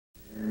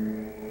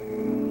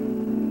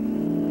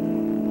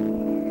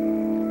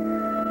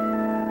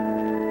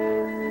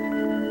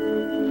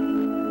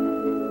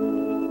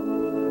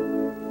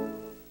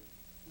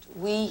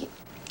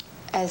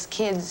as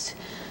kids,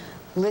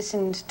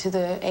 listened to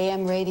the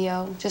AM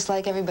radio, just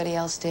like everybody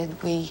else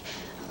did. We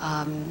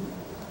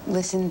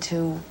listened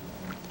to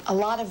a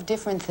lot of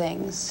different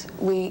things.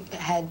 We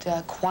had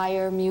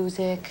choir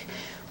music,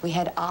 we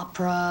had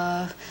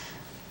opera,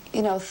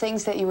 you know,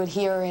 things that you would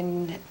hear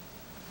in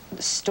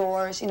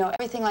stores, you know,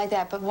 everything like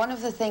that. But one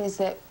of the things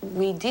that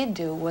we did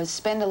do was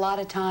spend a lot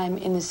of time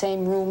in the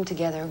same room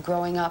together,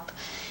 growing up,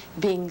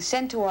 being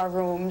sent to our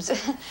rooms.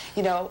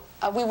 You know,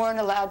 we weren't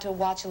allowed to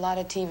watch a lot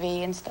of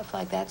TV and stuff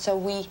like that, so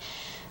we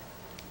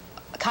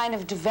kind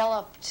of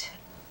developed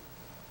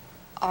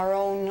our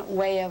own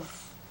way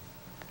of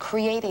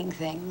creating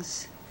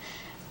things,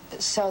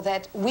 so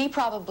that we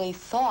probably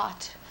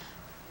thought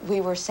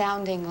we were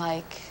sounding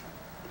like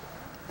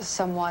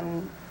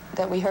someone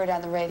that we heard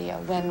on the radio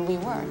when we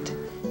weren't.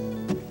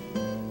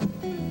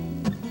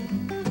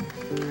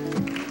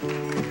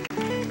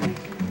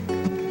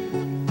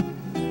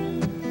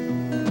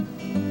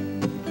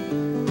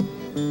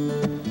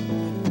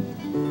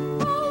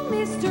 Oh,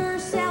 Mr.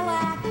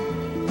 Sellack,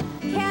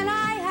 can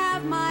I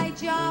have my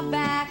job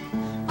back?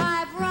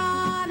 I've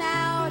run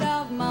out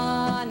of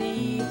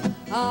money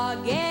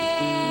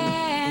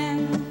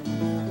again.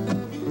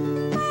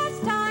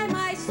 Last time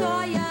I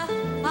saw ya,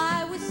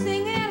 I was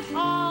singing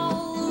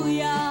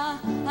Hallelujah.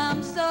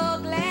 I'm so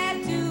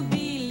glad to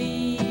be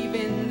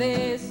leaving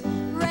this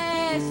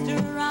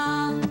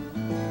restaurant.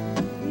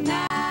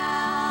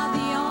 Now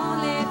the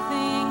only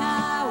thing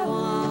I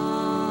want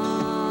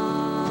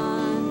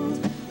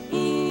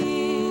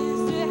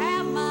is to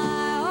have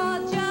my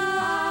old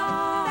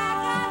job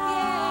back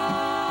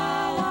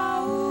again.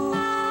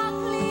 I'll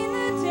clean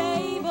the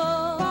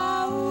table,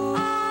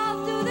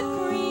 I'll do the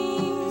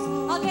creams,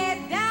 I'll get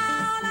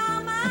down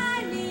on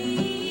my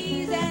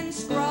knees and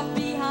scrub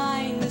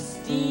behind the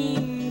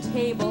steam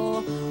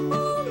table.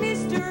 Oh,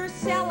 Mr.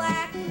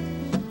 Sellack,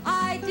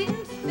 I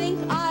didn't think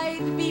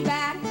I'd be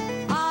back.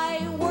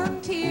 I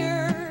worked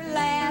here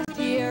last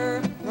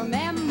year,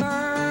 remember?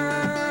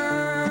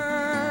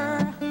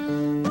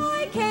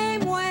 I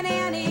came when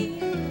Annie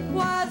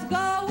was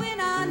going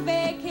on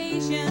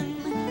vacation,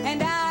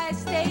 and I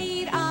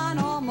stayed on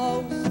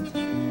almost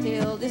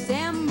till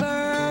December.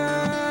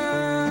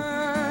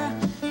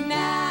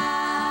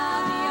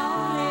 Now the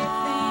only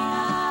thing I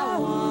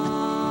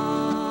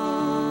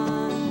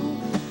want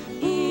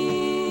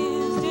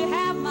is to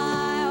have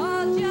my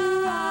old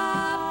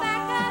job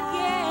back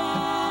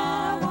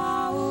again.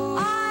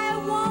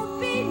 I won't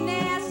be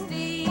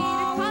nasty to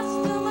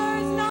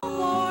customers no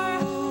more.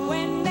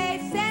 When they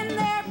send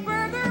their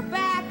burger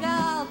back,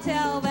 I'll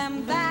tell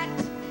them that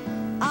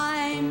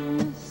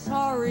I'm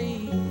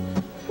sorry.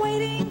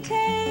 Waiting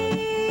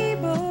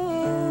tables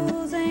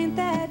ain't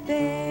that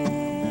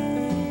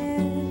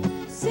bad.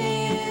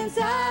 Since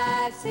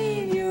I've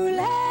seen you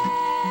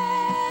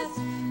last,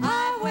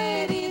 I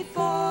waited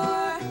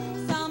for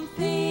some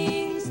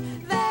things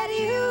that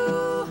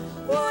you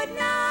would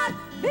not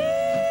believe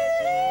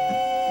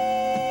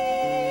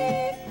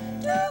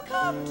to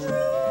come true.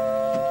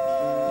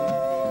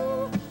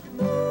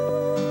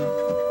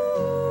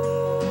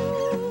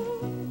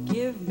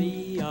 Give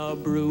me a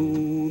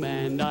broom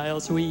and I'll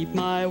sweep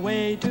my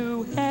way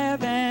to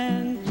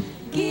heaven.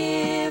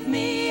 Give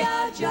me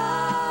a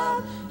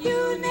job,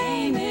 you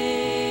name it.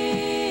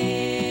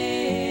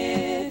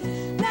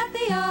 Let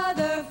the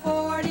other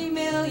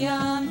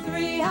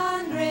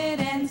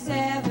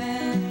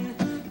 40,307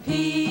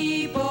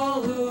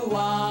 people who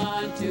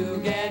want to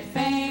get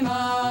famous.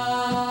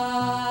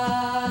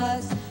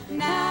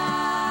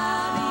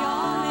 Now the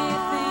only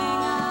thing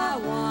I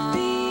want,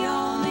 the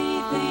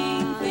only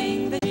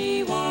thing that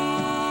she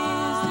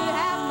wants, is to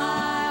have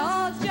my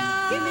old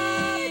job. Give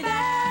me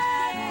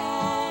that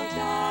old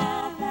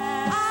job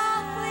back.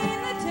 I'll clean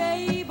the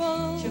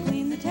table. She'll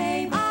clean the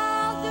table.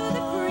 I'll do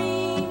the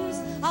creams.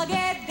 I'll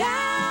get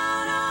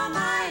down on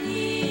my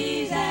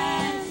knees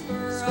and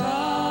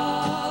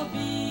scrub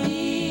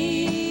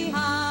behind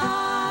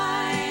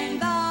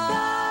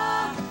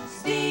the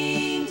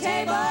steam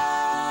table.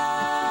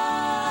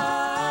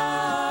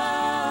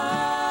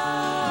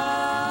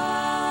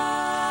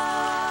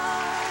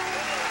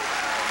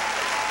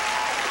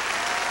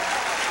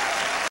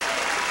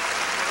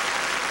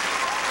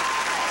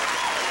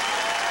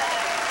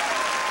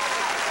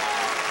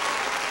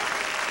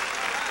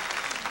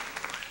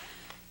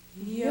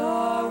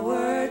 Your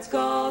words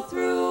go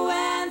through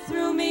and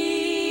through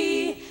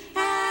me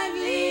and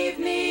leave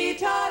me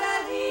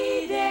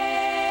totally dazed.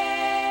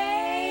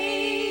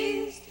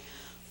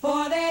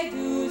 For they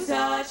do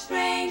such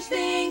strange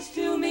things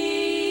to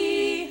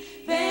me,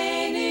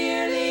 they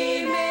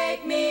nearly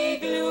make me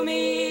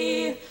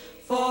gloomy.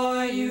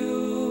 For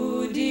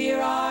you,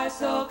 dear, are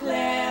so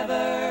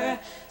clever,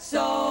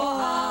 so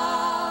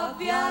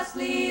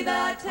obviously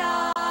the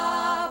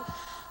top.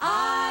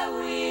 I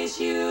wish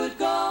you'd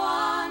go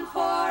on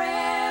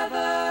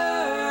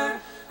forever.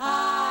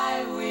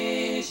 I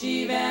wish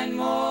even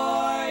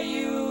more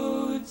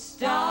you'd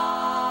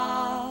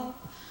stop.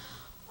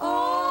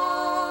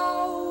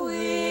 Oh,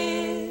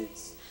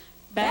 it's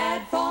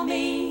bad for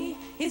me,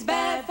 it's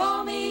bad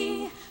for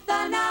me,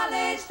 the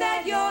knowledge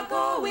you're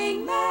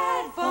going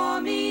mad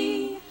for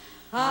me.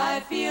 I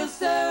feel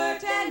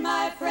certain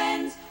my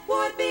friends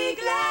would be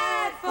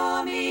glad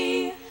for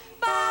me,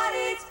 but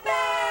it's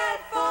bad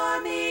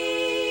for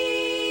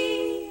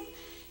me.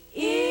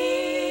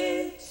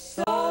 It's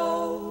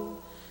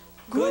so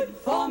good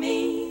for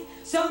me,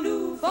 so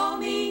new for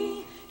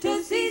me,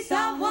 to see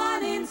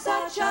someone in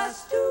such a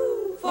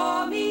stew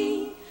for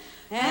me.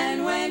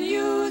 And when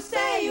you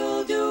say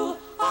you'll do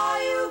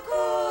all you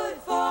could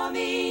for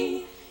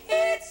me,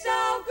 it's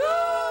so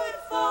good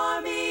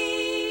for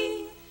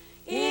me,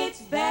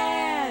 it's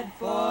bad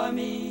for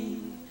me.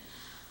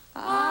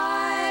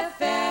 I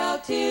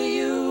felt till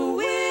you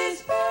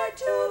whispered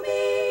to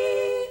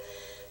me,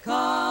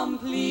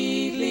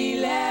 completely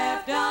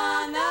left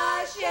on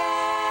the shelf.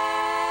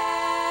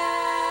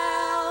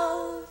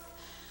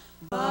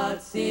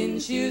 But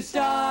since you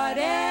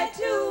started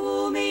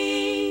to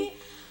me,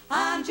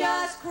 I'm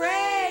just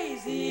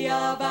crazy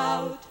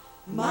about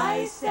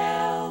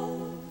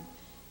myself.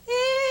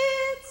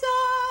 It's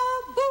a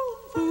boon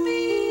for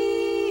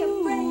me, a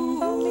rain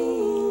for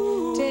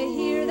me, to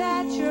hear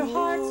that your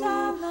heart's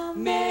on the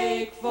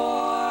make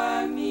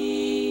for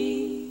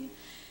me.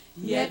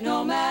 Yet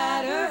no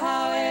matter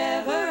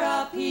however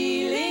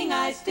appealing,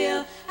 I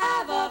still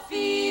have a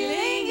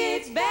feeling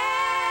it's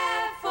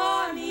bad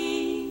for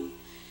me.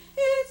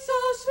 It's so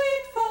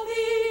sweet for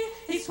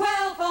me, it's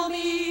well for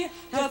me,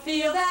 to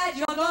feel that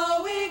you're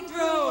going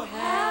through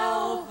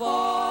hell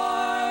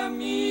for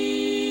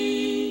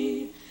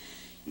me.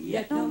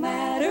 Yet no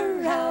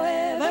matter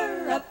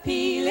however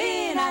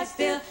appealing, I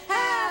still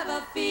have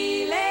a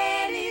feeling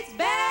it's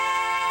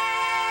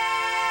bad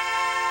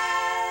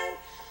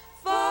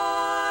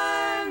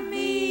for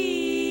me.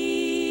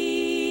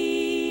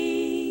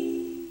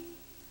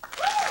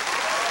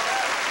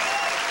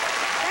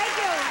 Thank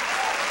you.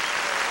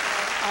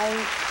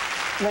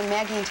 When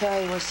Maggie and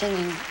Terry were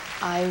singing,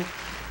 I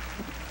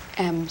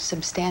am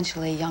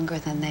substantially younger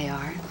than they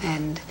are,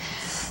 and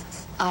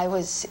I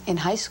was in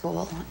high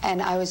school,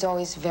 and I was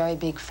always very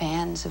big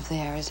fans of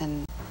theirs,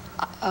 and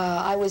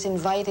I was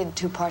invited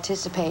to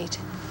participate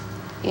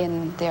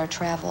in their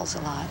travels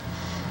a lot.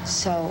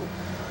 So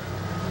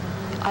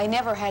I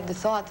never had the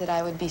thought that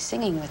I would be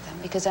singing with them,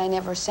 because I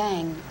never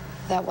sang.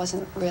 That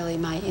wasn't really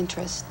my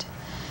interest.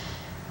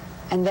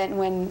 And then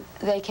when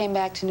they came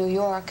back to New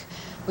York,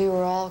 we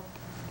were all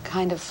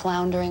kind of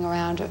floundering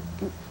around,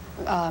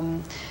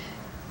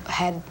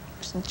 had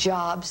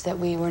jobs that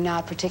we were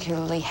not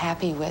particularly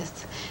happy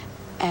with,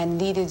 and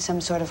needed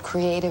some sort of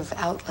creative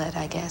outlet,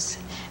 I guess.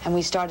 And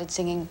we started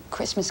singing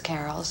Christmas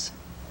carols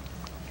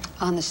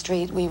on the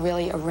street. We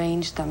really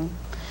arranged them,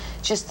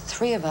 just the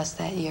three of us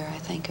that year, I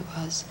think it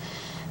was.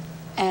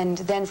 And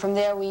then from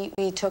there, we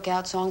took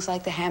out songs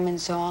like the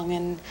Hammond Song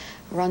and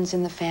Runs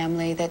in the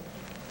Family that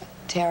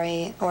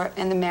Terry,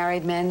 and the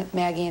Married Men,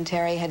 Maggie and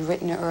Terry, had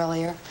written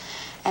earlier.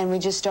 And we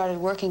just started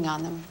working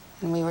on them,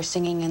 and we were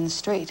singing in the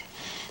street.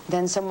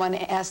 Then someone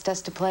asked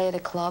us to play at a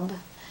club,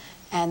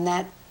 and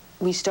that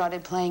we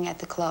started playing at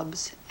the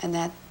clubs, and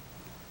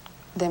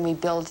then we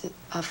built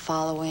a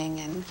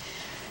following, and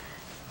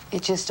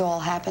it just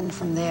all happened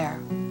from there.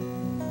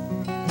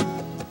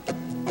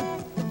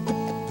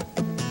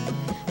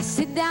 I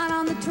sit down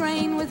on the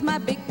train with my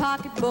big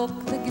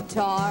pocketbook, the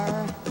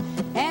guitar,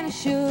 and a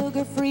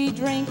sugar-free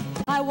drink.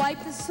 I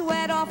wipe the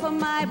sweat off of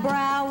my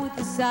brow with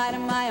the side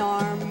of my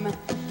arm,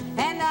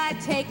 and I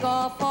take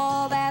off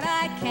all that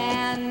I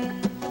can.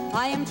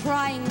 I am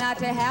trying not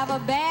to have a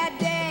bad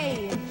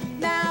day.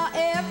 Now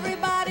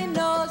everybody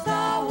knows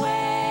the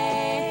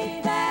way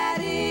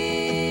that is.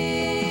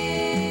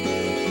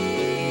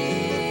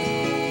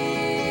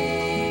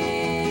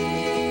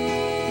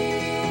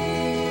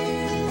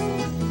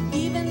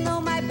 Even though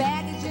my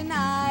baggage and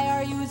I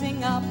are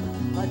using up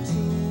a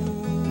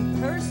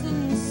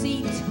two-person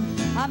seat,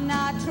 I'm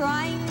not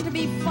trying to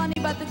be funny,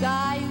 but the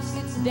guy who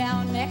sits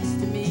down next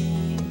to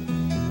me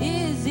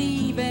is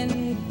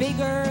even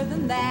bigger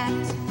than that.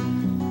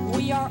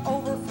 We are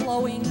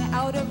overflowing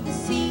out of the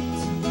seat,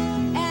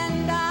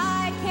 and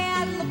I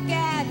can't look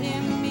at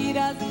him, he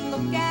doesn't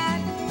look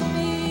at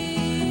me.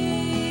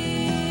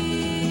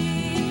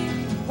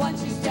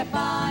 Once you step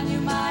on, you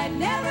might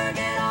never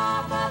get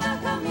off of the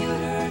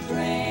commuter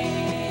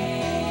train.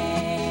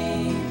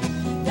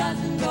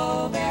 Doesn't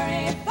go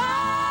very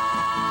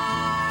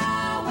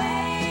far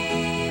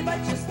away, but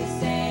just the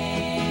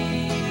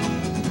same,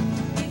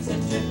 it's a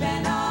trip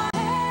and all.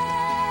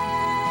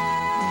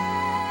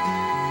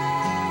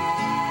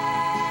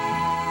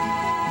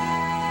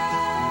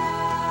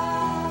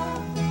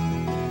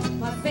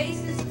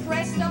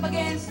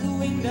 Against the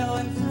window,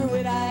 and through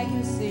it I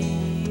can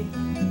see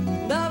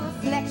the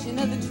reflection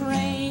of the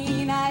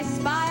train. I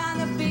spy on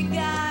the big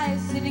guy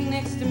sitting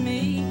next to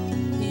me.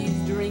 He's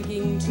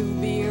drinking 2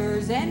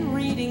 beers and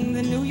reading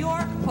the New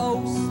York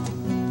Post,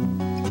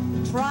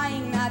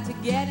 trying not to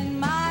get in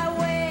my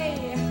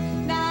way.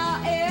 Now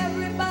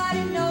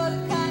everybody knows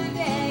the kind of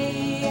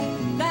day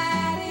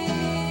that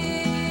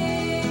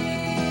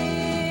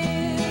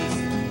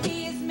is.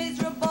 He is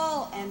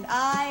miserable and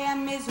I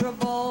am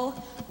miserable.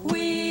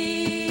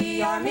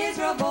 We are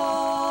miserable.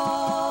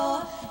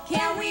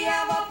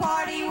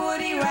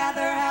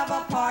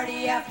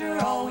 after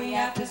all, we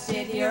have to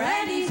sit here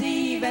and he's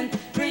even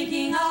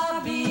drinking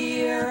a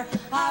beer.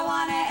 I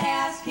want to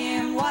ask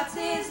him what's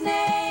his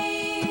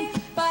name,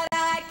 but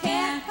I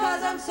can't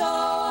 'cause I'm so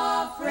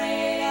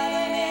afraid.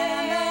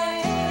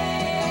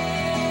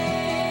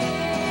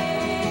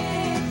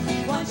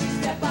 Once you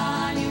step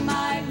on, you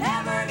might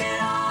never get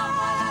off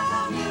on a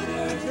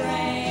commuter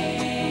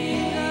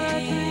train.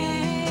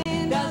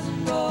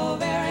 Doesn't go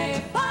very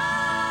far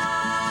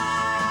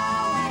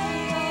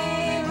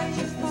away, but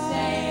just the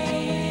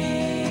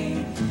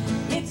same,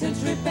 it's a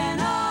trip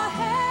and a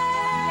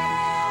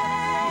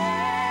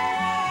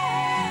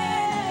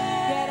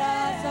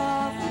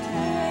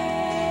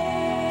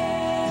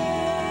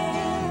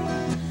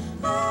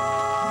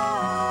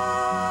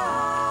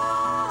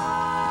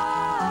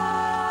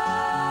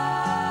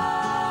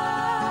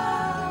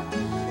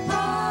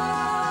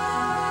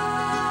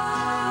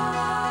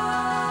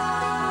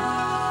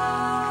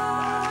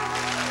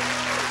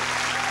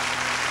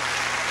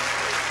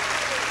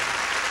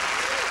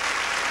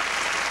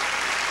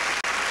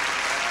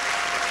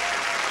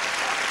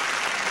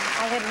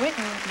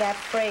that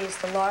phrase,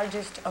 the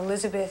largest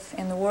Elizabeth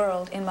in the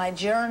world, in my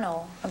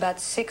journal about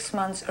 6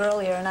 months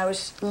earlier, and I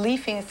was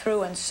leafing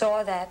through and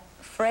saw that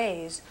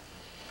phrase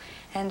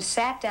and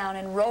sat down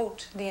and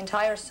wrote the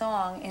entire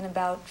song in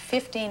about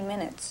 15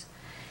 minutes.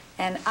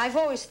 And I've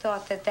always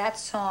thought that that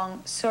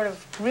song sort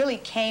of really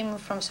came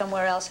from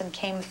somewhere else and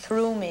came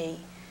through me.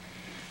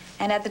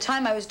 And at the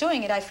time I was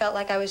doing it, I felt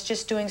like I was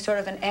just doing sort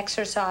of an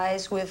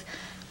exercise with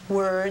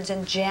words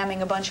and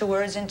jamming a bunch of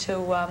words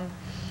into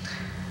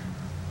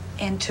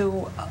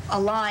a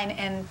line,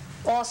 and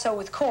also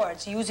with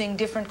chords, using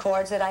different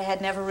chords that I had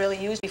never really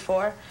used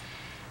before.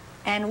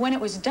 And when it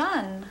was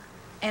done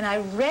and I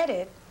read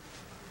it,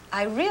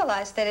 I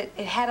realized that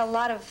it had a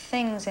lot of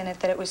things in it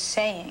that it was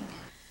saying.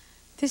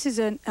 This is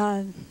a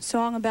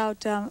song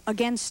about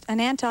against an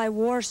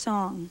anti-war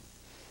song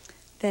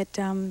that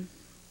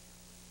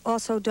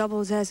also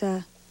doubles as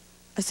a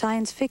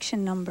science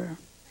fiction number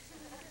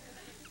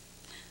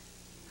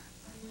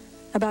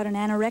about an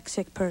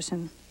anorexic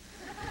person.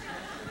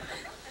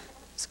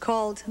 It's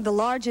called The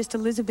Largest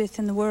Elizabeth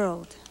in the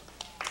World.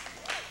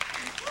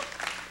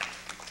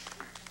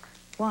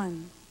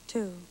 1,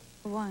 2,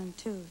 1,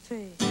 2,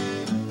 3.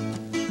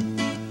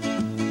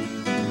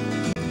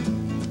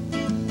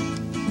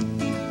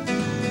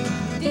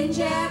 Didn't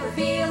you ever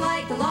feel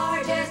like the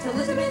largest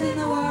Elizabeth in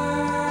the world?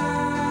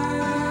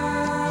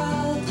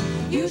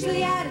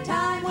 Usually at a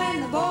time when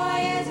the boy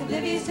is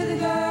oblivious to the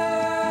girl.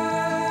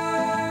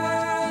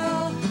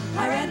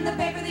 I read in the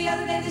paper the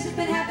other day this has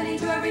been happening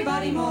to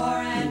everybody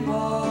more and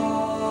more.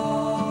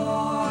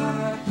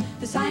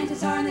 The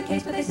scientists are in the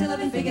case, but they still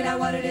haven't figured out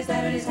what it is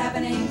that it is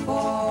happening for.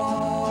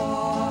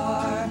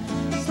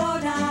 Slow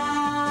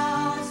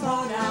down,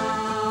 slow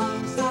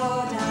down,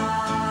 slow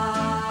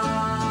down.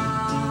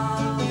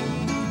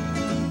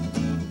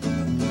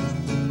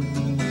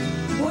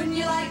 Wouldn't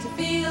you like to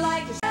feel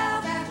like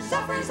yourself after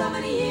suffering so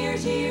many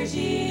years?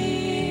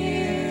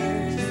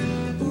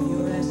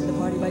 Ooh, the rest of the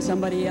party by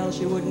somebody else,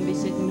 you wouldn't be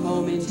sitting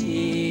home in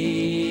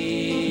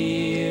tears.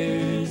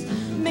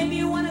 Maybe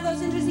you're one of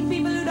those interesting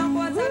people who don't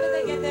go outside, but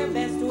they get their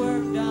best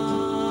work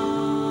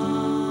done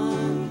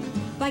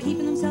by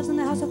keeping themselves in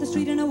the house off the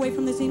street and away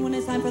from the scene when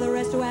it's time for the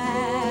rest to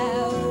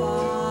have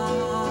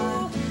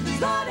fun.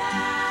 Slow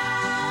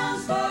down,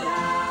 slow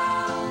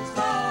down,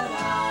 slow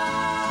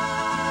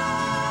down.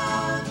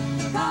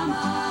 Come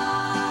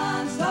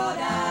on, slow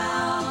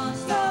down,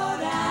 slow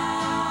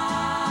down.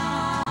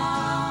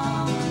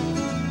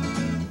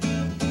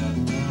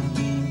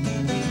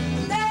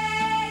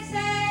 They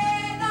say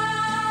the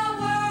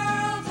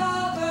world's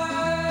over.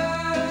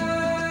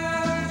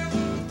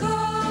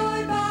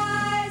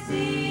 Goodbye,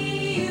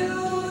 see you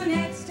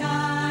next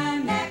time,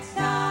 next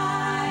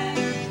time.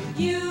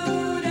 You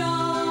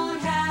don't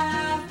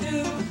have to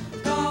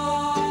go.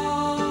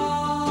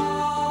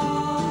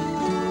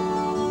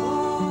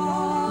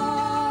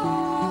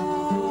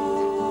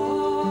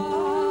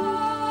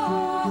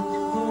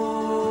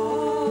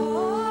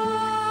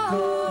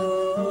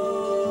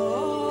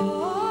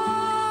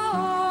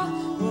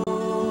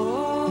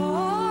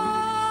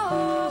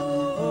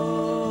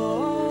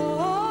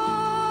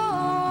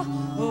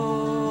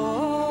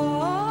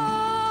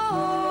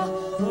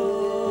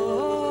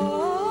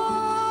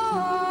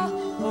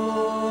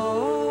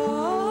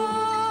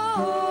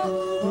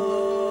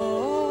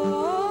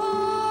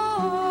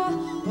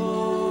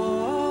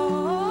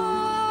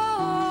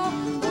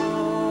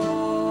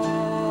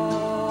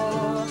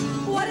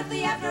 What if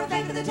the after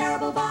effect of the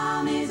terrible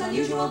bomb is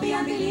unusual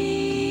beyond belief?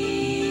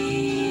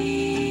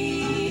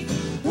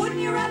 Wouldn't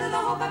you rather the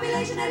whole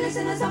population had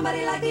listened to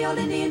somebody like the old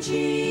Indian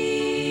chief?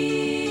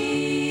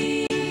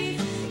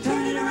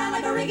 Turn it around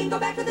like a rig and go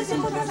back to the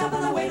simple trust up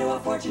on the way to a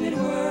fortunate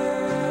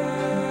world.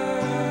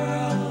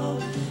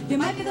 You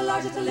might be the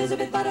largest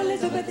Elizabeth, but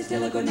Elizabeth is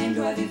still a good name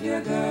to have if you're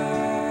a girl.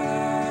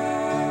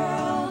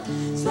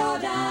 Slow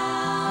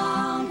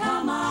down,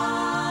 come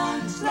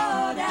on,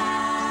 slow down.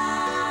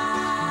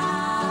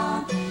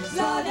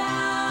 Slow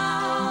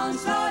down,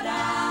 slow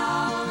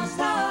down,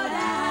 slow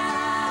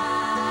down.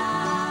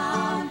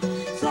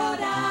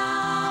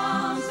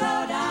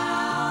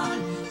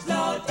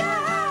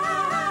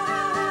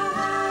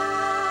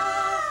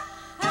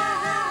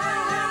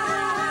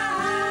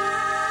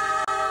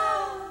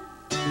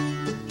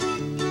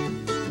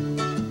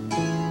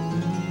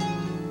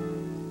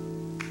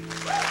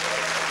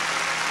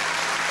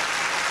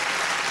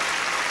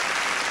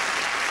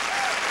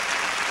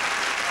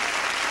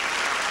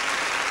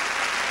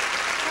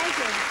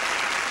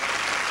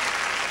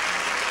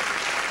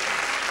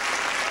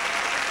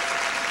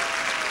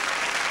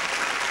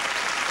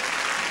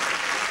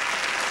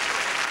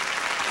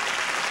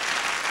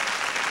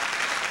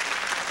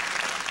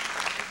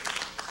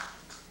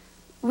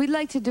 We'd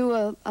like to do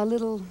a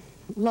little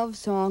love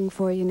song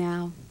for you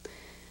now,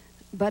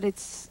 but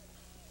it's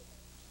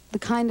the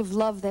kind of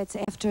love that's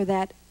after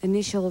that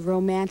initial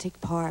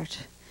romantic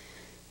part.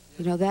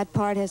 You know, that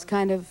part has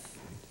kind of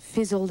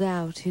fizzled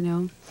out, you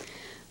know,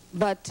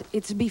 but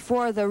it's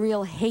before the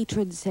real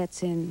hatred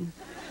sets in.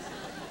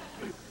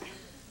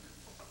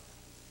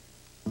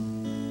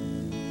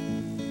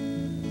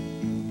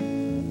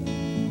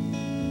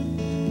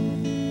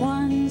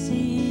 One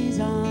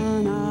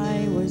season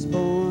I was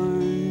born,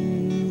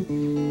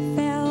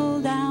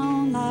 fell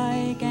down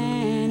like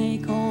an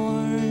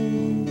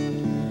acorn.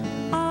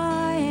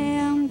 I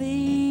am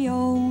the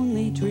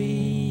only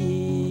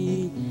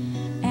tree,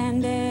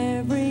 and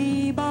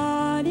everybody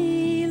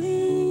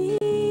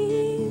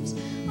leaves.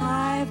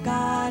 I've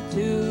got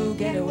to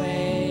get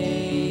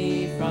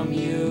away from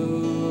you.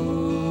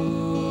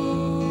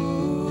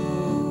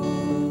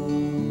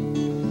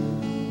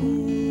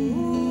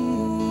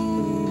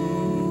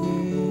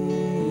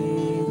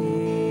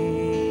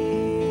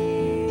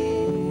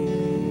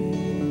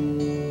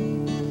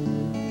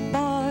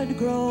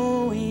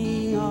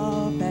 Growing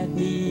up at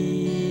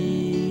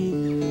me,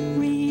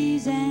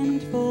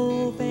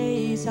 resentful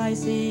face I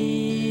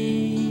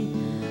see.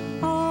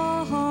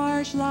 A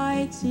harsh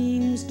light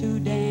seems to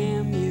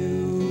damn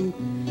you.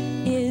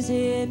 Is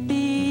it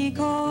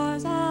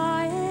because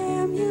I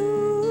am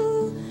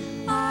you?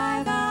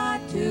 I've got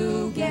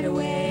to get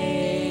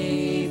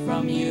away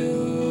from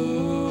you.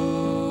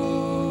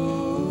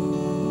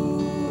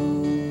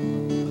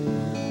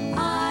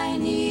 I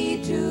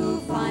need to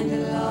find a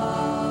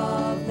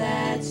love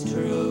that's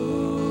true.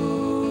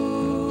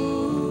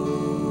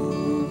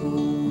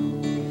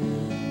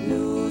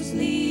 Loose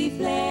leaf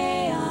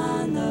lay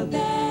on the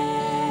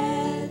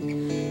bed,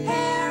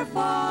 hair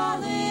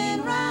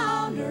falling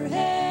round her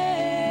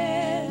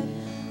head.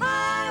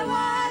 I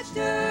watched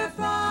her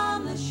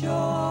from the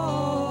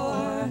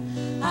shore.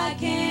 I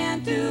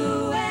can't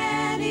do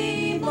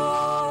any more.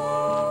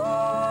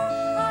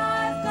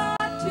 I've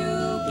got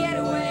to get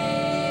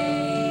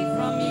away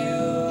from you.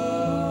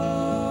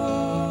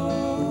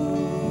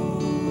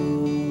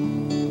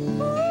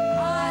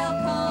 I'll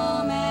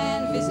come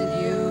and visit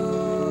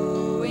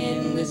you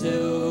in the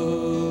zoo.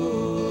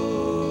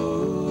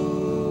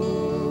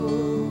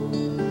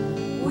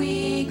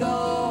 We go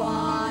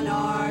on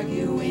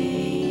arguing.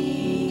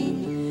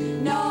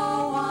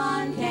 No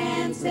one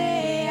can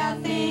say a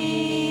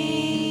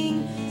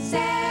thing.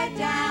 Set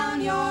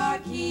down your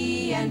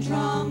key and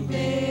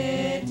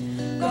trumpet.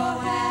 Go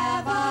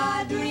have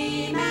a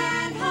dream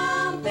and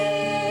hump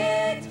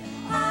it.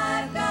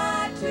 I've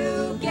got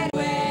to get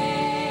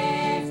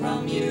away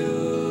from you.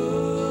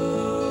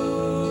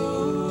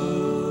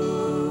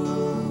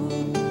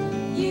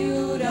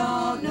 You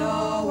don't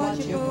know what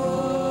you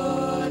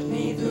put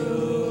me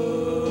through.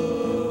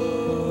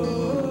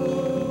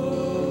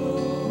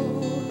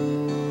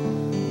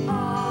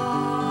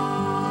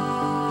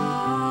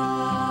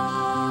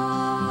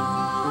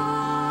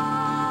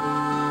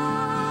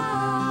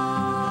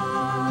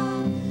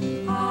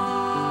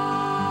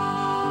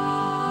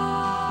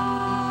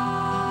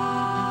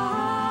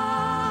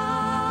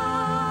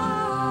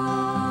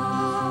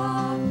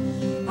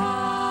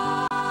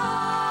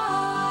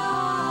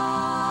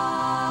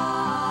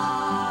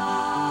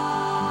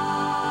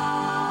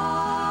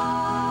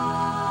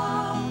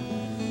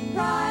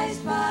 Prize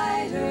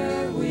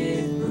fighter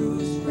with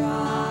bruised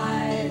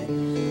pride,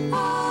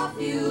 a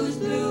fuse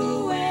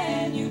blew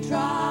when you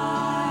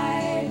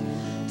tried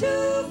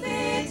to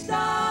fix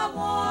the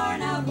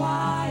worn out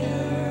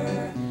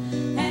wire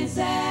and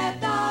set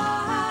the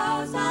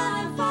house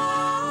on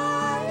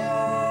fire.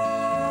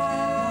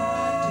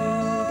 To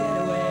get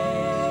away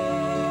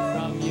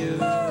from you.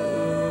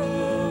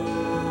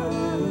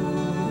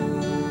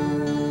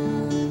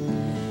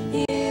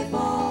 If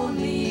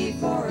only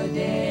for a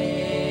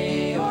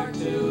day or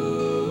two.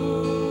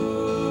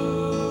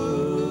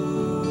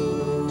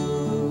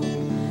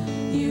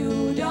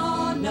 You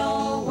don't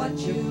know what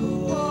you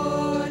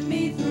put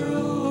me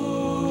through.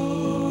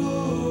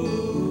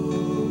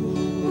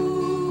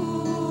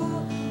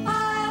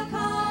 I'll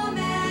come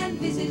and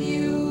visit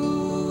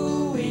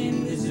you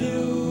in the zoo.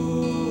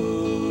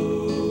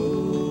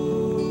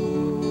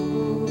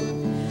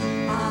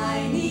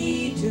 I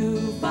need to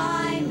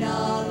find a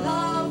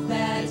love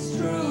that's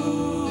true.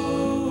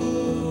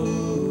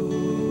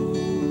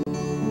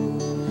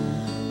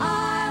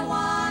 I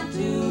want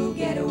to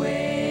get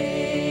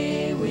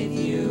away with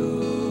you.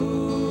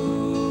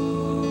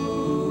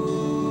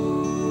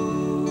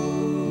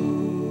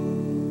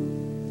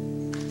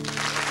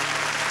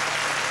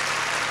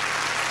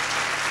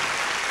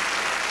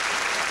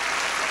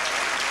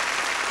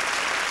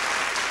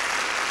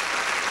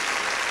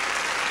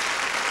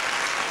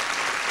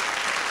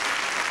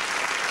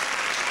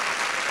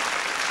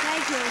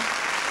 Thank you.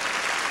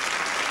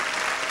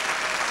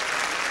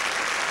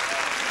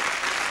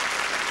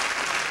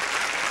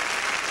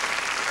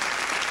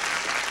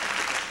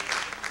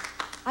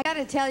 I got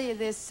to tell you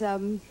this,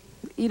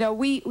 you know,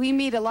 we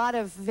meet a lot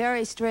of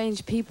very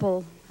strange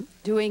people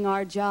doing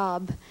our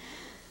job.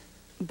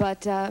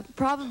 But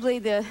probably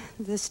the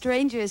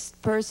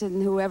strangest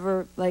person who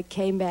ever like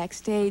came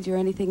backstage or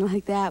anything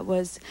like that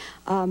was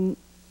when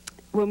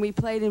we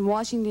played in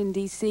Washington,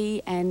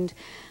 D.C., and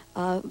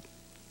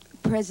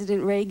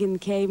President Reagan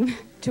came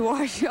to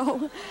our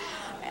show.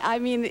 I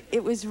mean,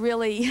 it was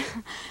really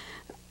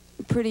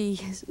pretty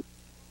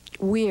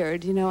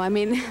weird, you know. I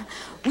mean,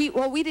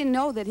 we didn't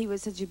know that he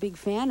was such a big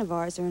fan of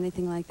ours or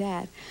anything like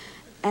that.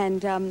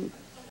 And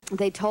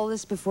they told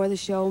us before the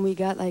show, and we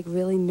got like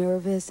really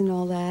nervous and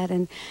all that.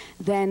 And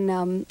then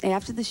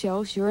after the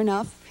show, sure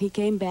enough, he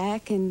came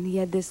back, and he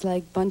had this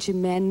like bunch of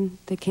men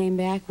that came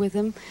back with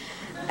him.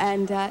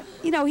 And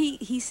you know,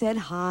 he said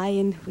hi,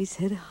 and we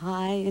said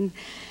hi,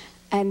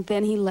 and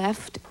then he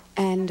left,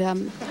 and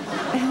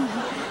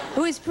it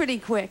was pretty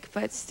quick,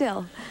 but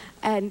still.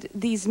 And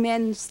these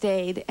men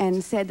stayed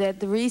and said that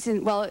the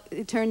reason, well,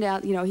 it turned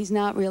out, you know, he's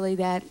not really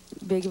that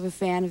big of a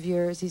fan of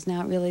yours. He's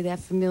not really that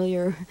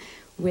familiar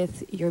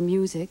with your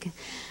music.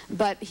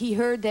 But he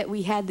heard that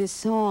we had this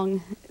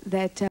song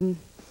that,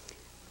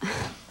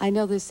 I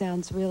know this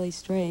sounds really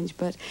strange,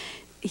 but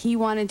he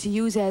wanted to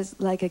use as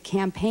like a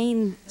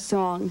campaign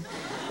song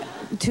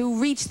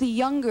to reach the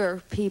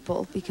younger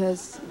people,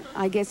 because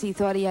I guess he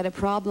thought he had a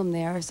problem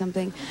there or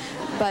something.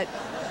 But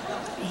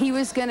he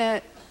was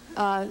gonna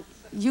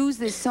use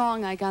this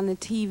song like on the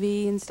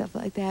TV and stuff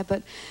like that,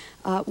 but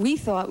we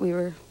thought we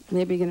were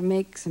maybe gonna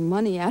make some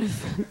money out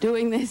of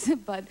doing this,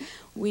 but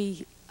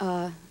we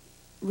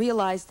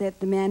realized that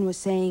the man was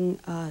saying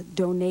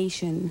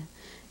donation,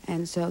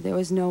 and so there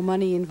was no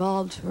money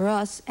involved for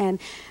us. And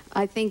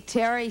I think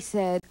Terre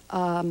said,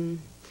 well,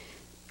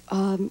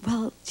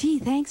 gee,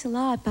 thanks a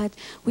lot, but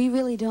we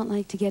really don't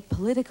like to get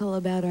political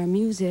about our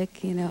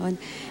music, you know.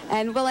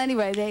 And well,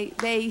 anyway,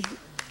 they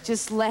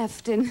just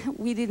left, and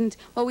we didn't,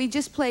 well, we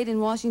just played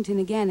in Washington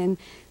again, and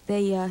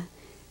they,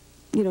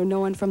 you know, no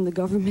one from the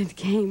government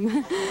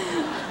came.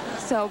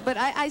 So, but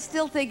I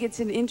still think it's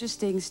an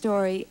interesting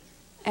story,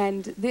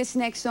 and this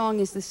next song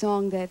is the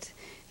song that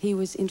he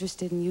was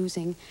interested in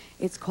using.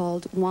 It's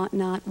called Want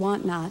Not,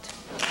 Want Not.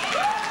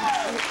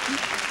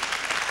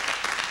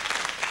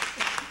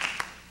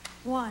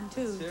 1,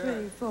 2,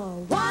 3, 4.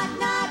 Want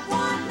not,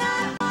 want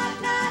not,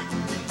 want not.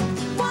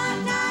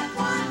 Want not,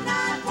 want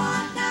not,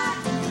 want not.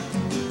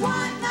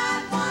 Want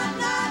not, want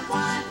not,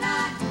 want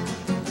not.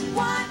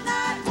 Want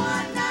not,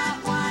 want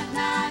not, want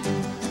not.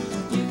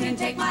 You can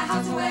take my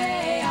house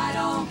away, I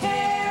don't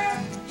care.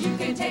 You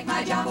can take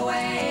my job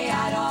away,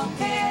 I don't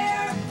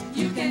care.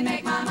 You can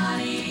make my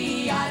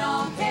money, I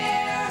don't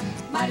care.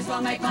 Might as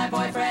well make my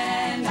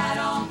boyfriend, I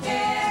don't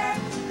care.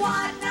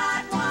 Want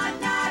not,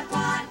 want not,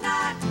 want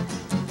not.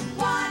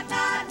 Want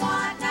not,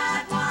 want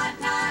not, want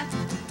not.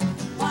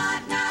 Want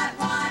not,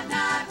 want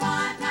not,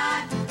 want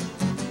not.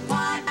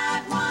 Want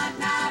not, want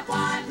not,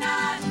 want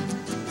not.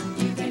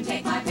 You can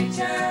take my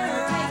picture,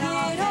 I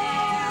don't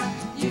care.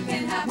 You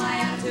can have my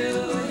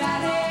attitude, I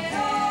don't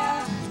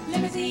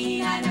care.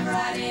 Limousine, I never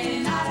ride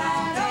in, I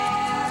don't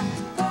care.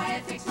 Go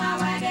ahead, fix my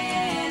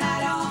wagon, I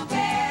don't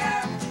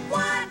care.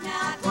 Want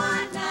not,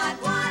 want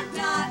not, want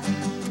not.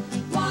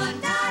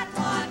 Want not,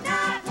 want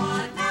not,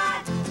 want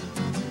not.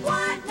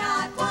 Want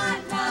not,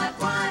 want not,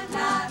 want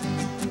not.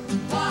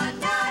 Want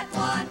not,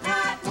 want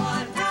not,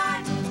 want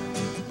not.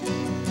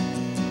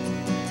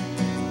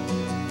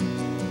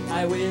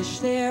 I wish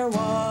there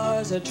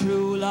was a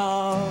true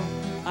love.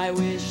 I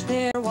wish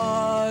there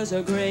was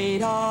a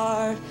great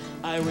art.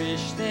 I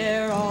wish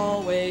there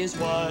always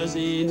was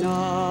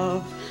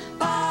enough.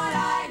 But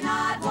I'd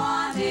not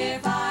want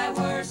if I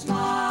were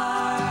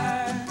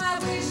smart. I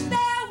wish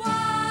there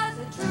was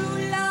a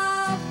true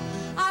love.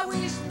 I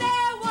wish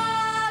there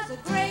was a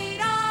great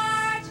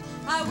art.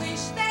 I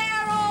wish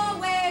there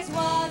always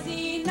was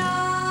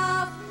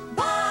enough.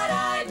 But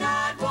I'd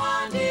not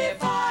want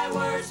if I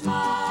were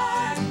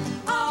smart.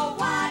 Oh,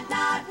 want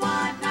not,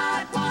 want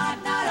not,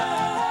 want not.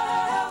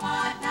 Oh,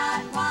 want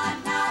not,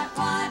 want not,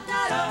 want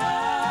not.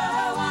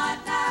 Oh,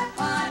 want not,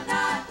 want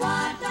not,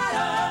 want not.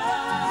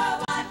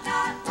 Oh, want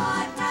not,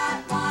 want not,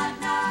 want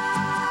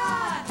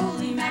not.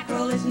 Holy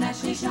mackerel, isn't that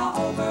Shishna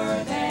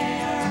over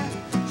there?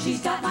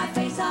 She's got my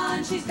face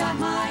on, she's got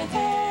my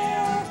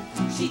hair.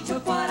 She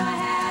took what I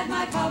had,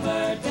 my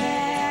cupboard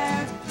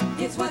there.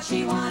 It's what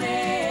she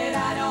wanted,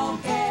 I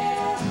don't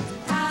care.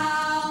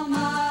 How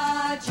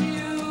much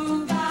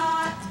you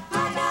got?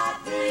 I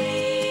got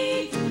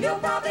 3. You'll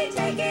probably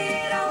take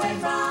it away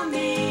from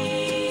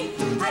me.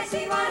 I've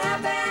seen what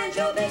happened,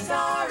 you'll be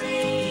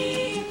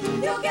sorry.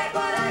 You'll get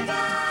what I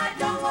got,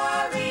 don't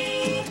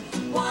worry.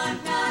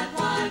 Want not,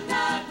 want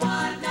not,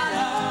 want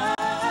not.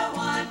 Oh,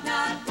 want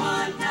not,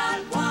 want not,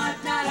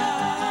 want not.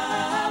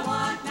 Oh,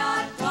 want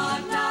not,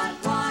 want not,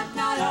 want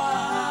not.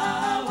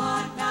 Oh,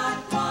 want not,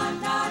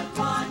 want not,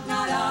 want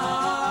not.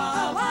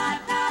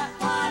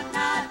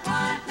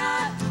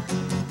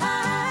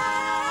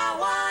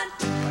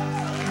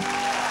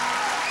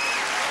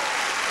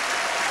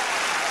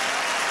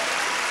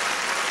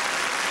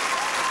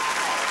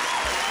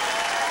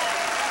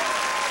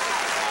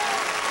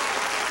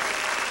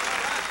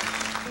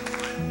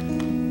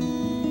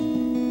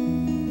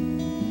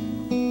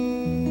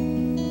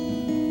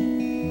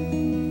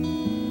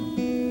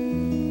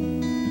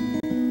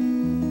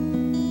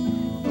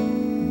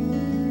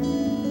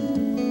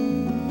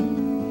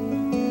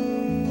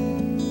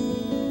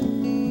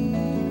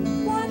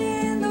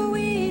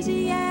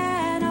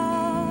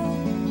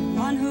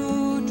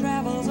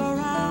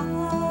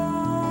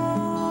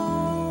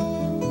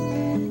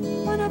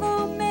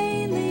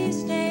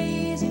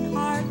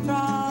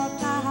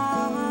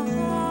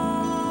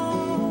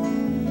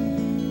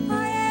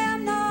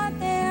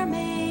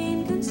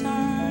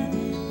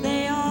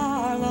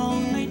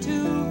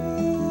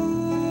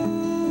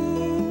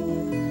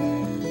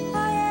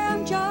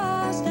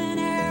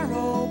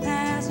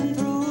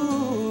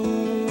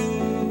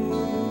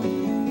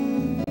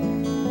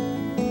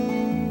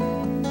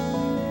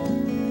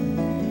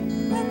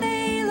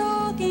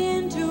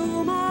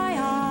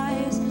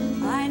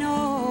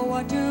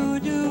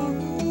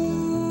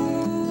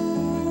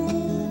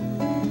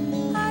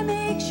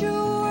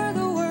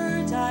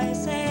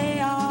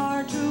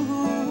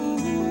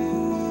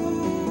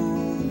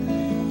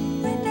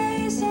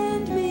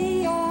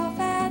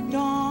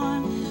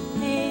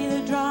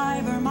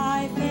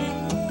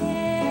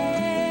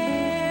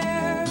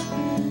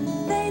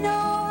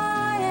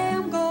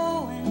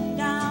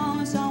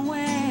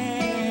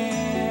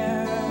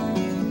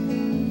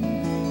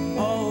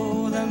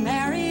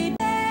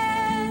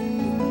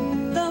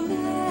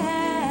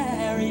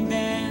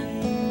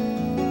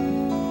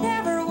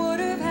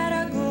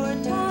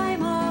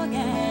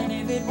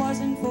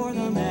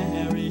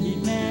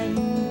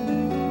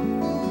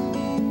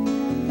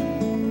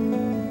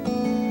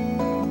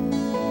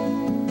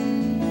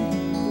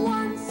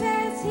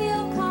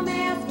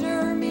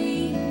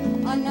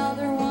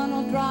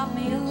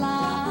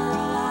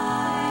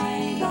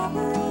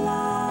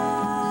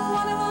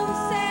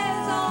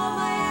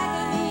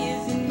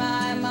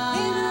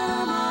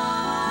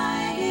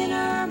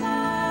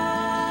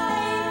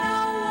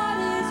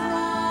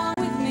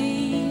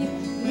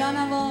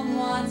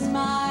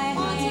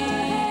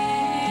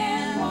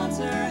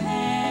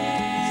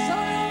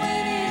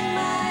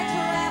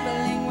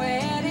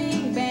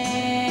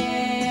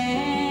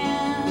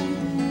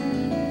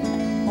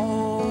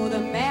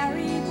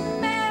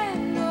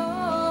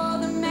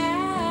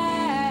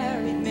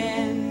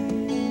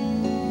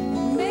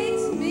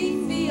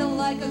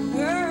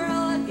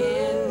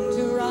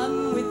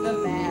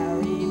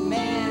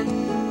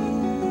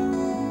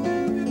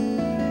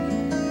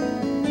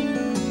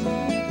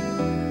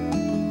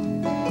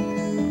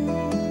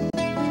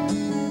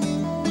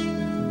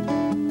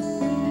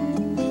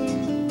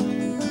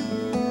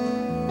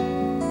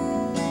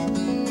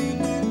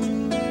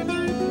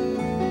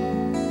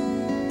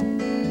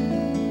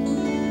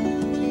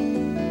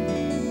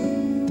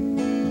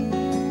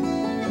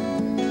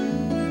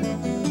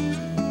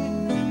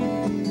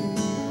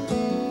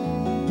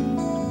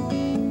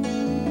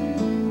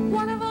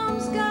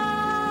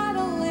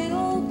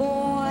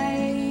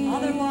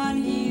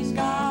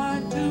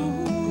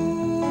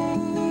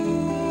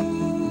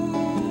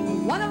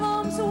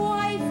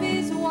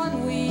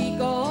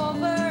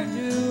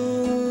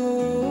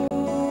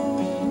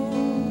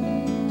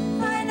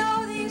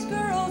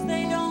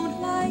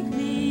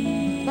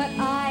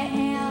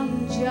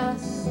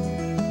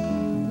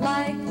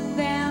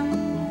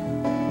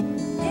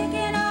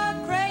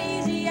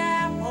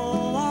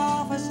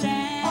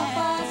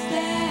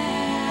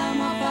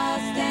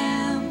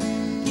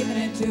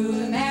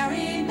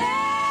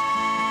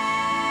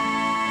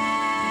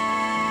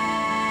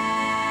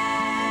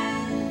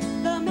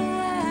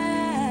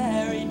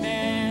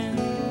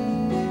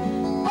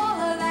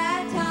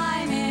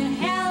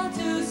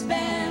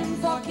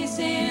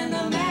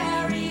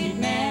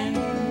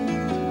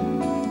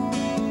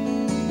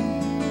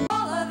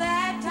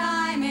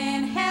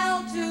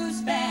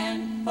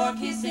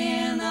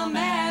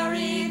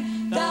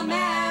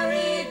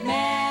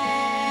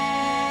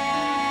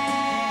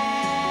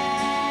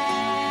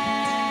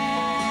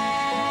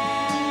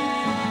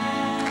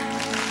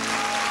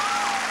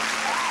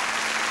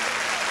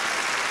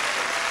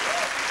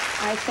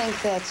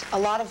 think that a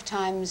lot of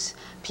times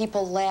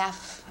people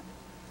laugh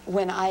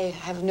when I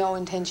have no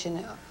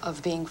intention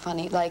of being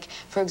funny. Like,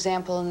 for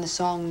example, in the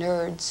song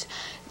Nurds,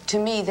 to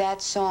me,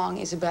 that song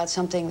is about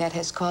something that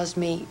has caused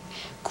me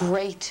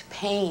great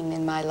pain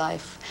in my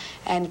life.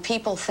 And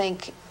people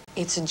think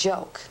it's a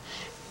joke.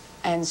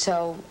 And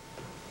so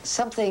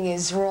something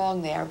is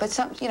wrong there. But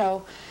you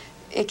know,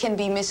 it can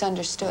be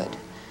misunderstood.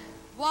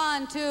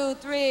 1, 2,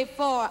 3,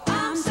 4.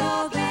 I'm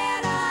so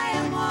glad I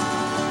am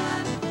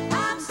one.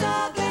 I'm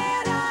so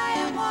glad I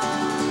am one.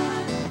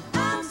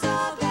 I'm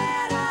so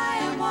glad I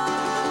am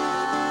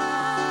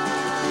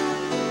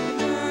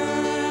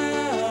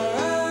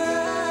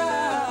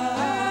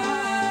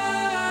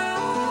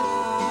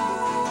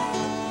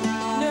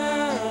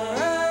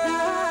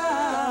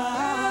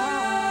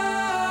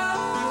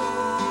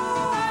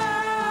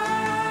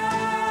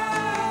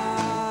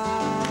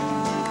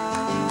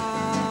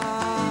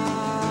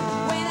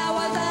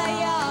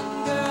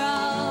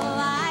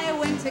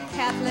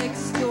Catholic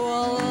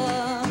school,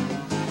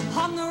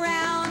 hung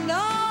around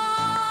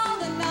all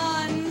the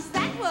nuns,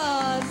 that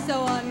was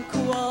so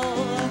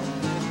uncool.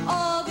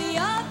 All the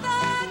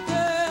other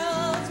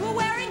girls were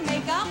wearing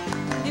makeup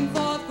in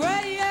 4th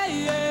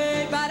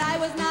grade, but I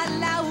was not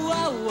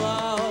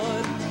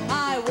allowed.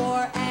 I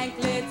wore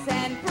anklets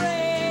and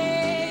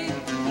prayed.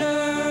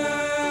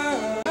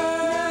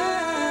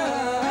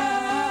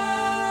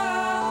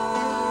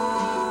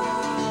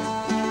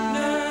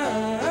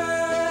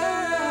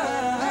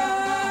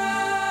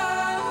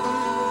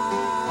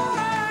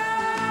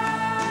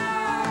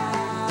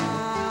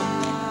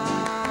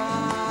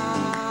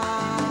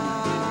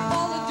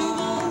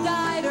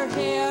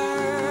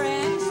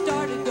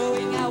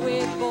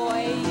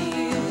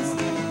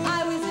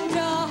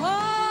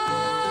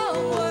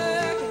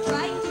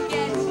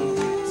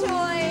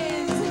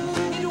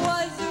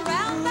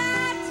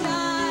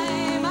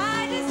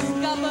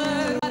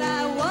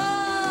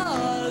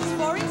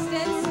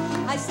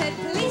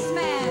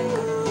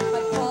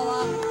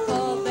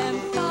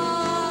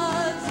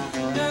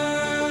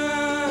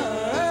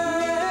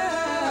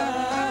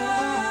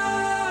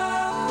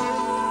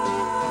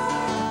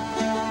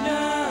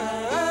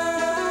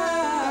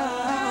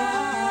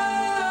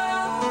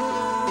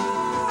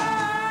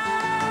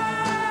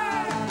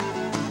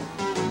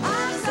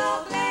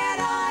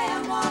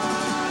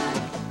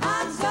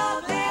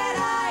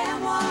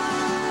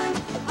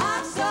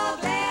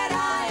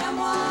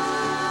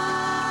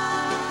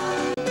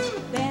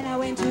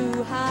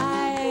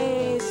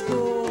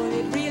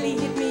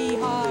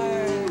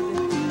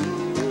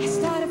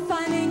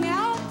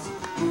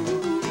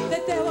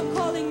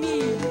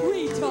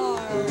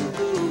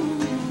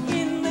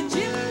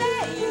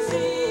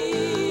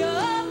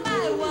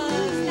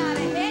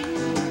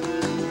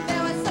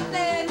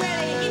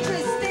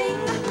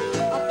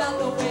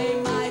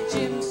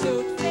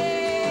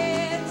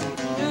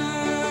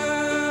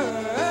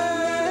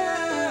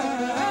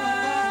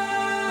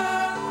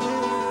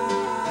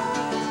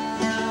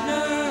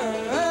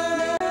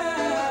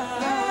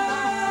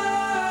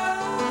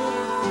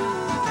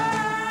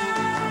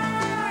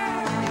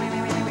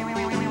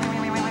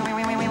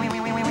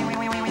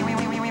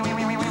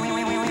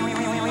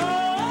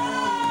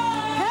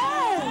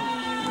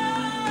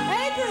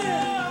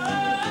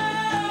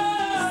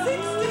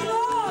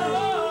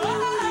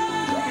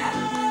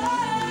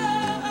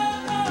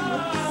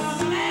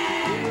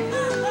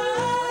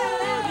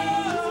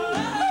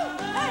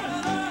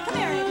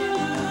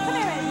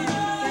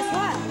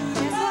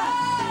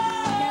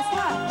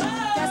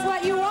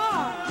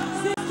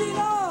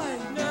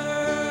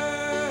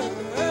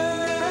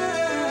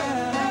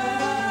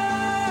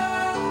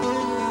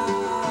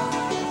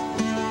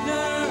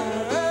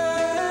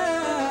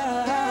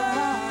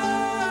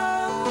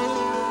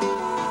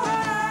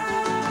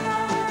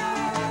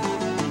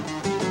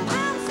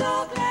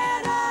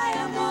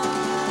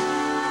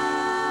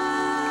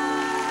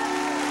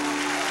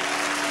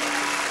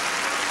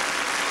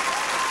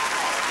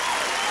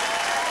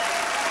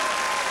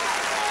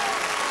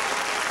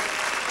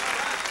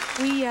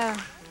 We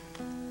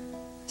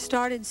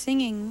started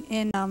singing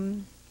in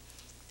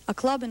a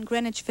club in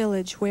Greenwich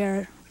Village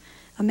where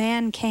a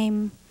man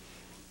came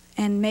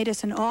and made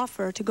us an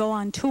offer to go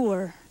on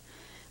tour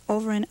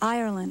over in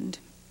Ireland,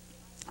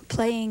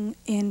 playing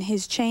in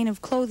his chain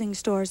of clothing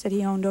stores that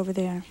he owned over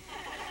there.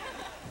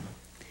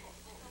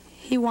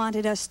 He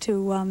wanted us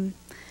to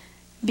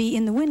be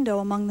in the window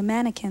among the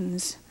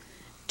mannequins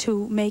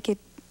to make it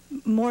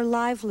more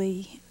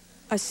lively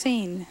a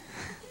scene.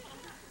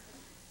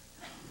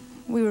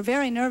 We were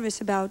very nervous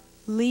about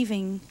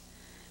leaving,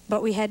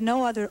 but we had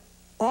no other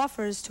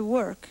offers to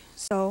work,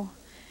 so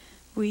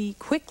we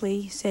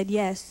quickly said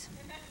yes,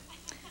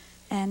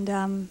 and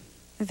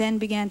then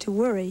began to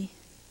worry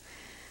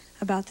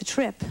about the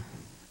trip.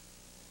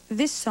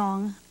 This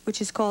song,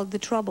 which is called The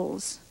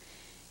Troubles,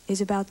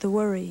 is about the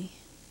worry.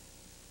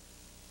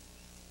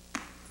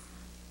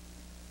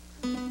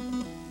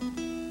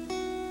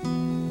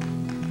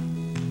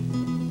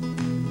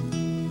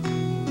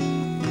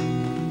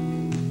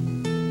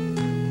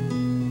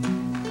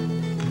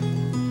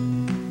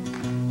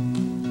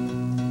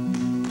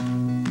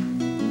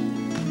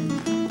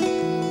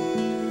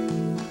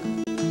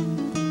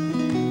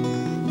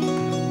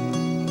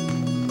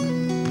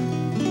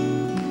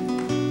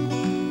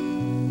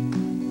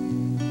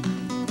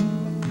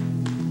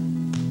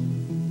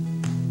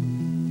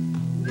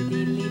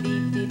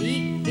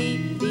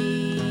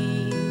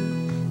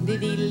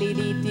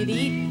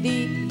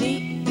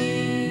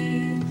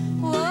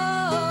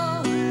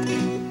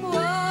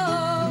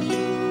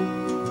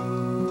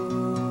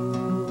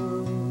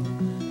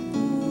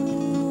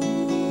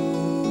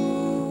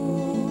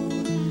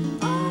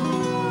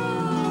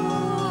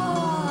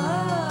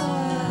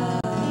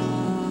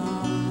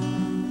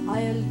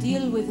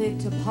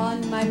 it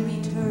upon my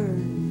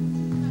return.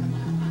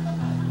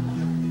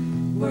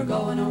 We're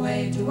going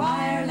away to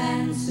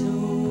Ireland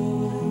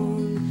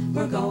soon.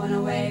 We're going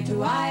away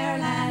to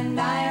Ireland,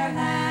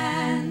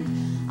 Ireland,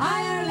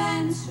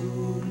 Ireland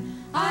soon,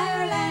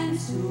 Ireland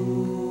soon.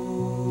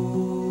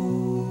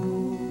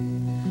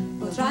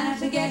 We'll try not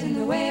to get in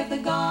the way of the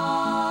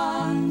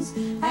guns,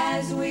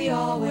 as we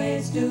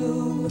always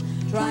do.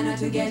 Try not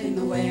to get in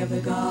the way of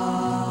the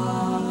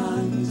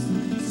guns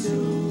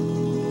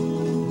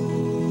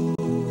soon.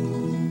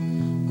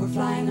 We're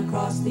flying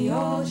across the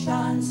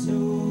ocean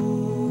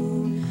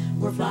soon.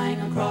 We're flying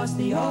across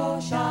the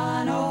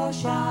ocean,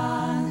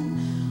 ocean,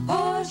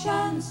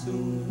 ocean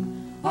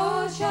soon,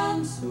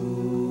 ocean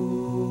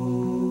soon.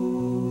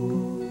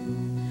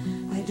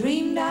 I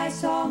dreamed I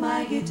saw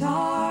my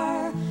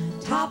guitar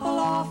topple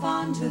off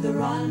onto the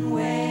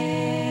runway.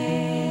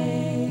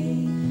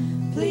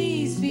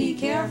 Please be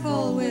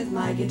careful with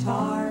my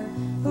guitar,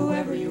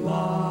 whoever you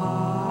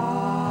are.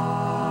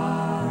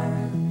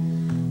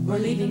 We're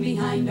leaving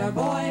behind our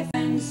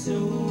boyfriends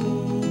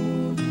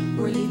soon.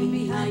 We're leaving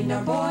behind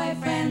our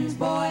boyfriends,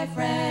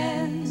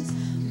 boyfriends,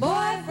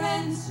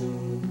 boyfriends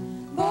soon,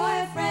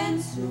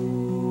 boyfriends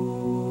soon.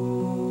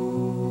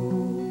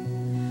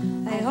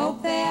 I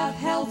hope they have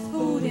health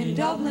food in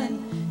Dublin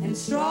and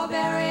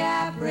strawberry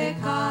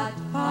apricot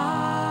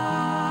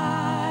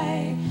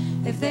pie.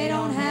 If they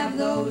don't have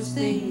those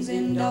things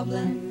in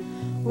Dublin,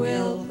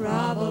 we'll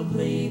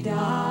probably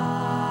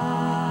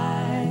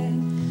die.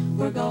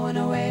 We're going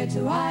away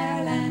to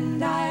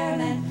Ireland,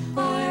 Ireland,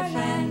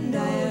 Ireland,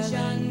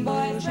 ocean,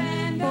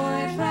 boyfriend,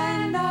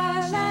 boyfriend,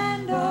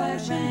 Ireland,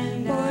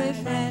 boyfriend,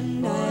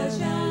 boyfriend,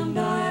 ocean,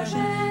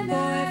 boyfriend,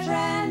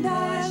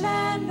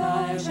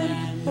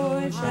 boyfriend, Ireland, boyfriend,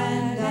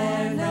 boyfriend,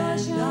 Ireland,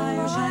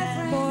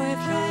 ocean,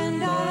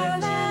 boyfriend,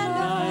 Ireland,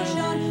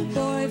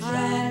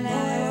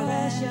 ocean,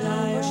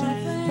 boyfriend,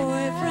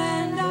 ocean, boyfriend,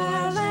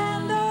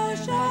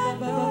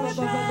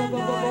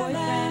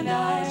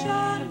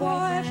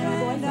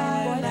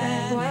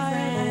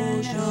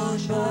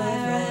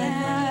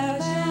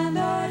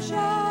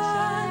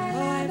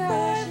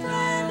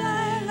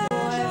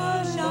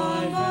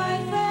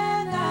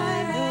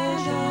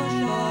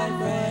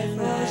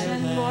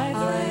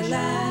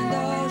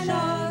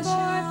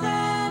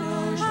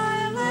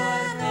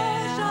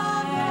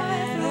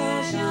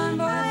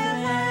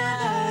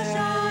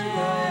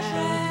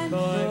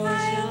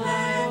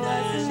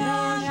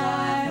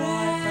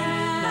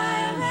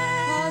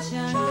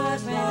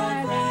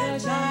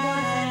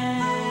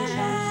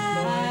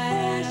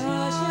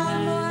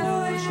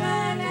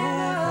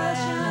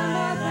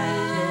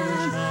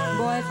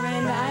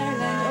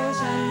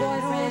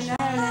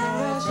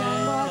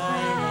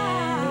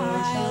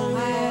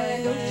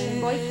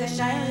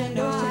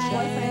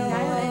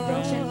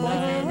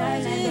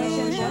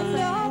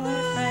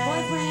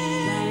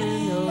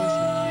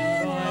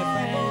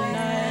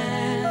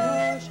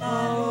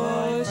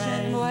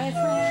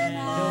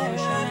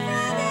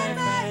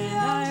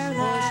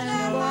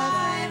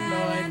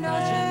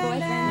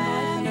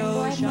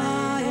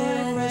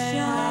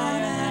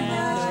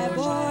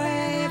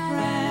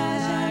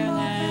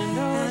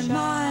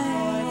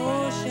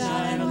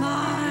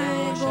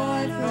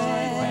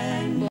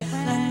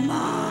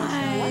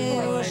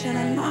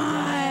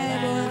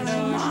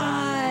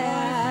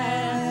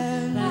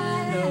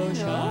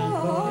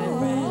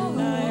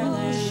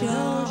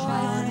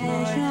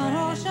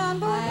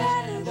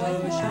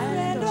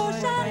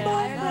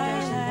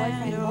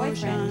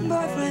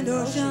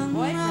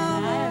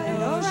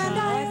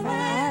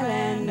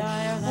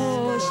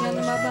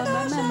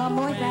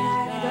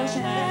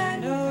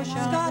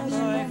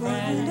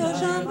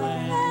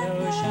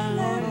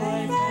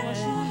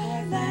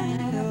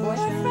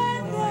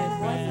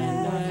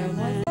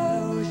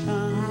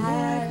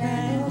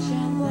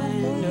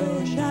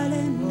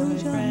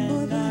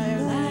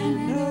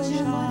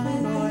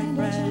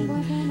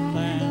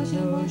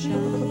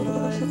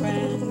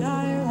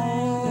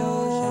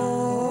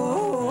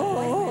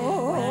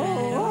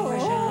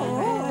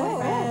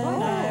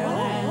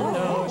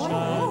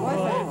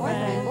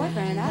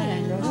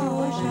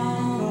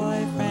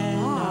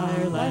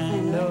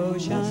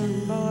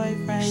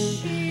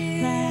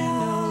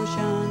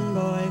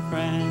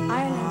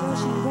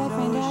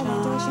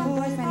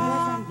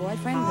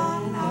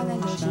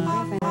 Ireland, ocean,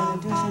 boyfriend,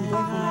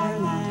 boyfriend,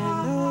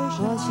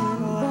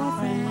 ocean,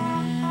 boyfriend,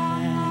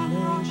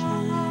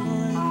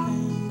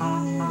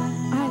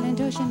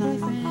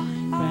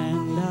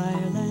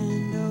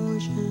 Ireland,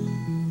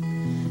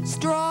 boyfriend,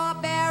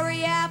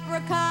 Strawberry apricot pie. Strawberry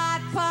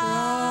apricot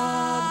pie.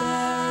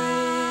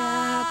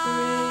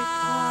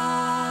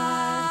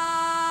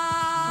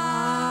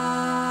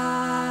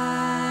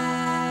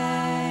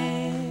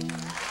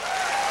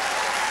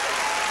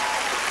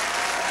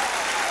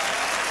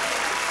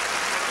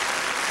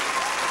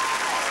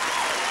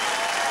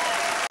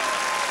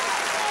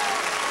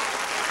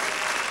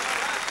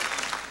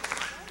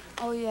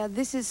 Oh yeah,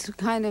 this is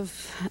kind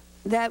of,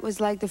 that was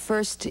like the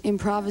first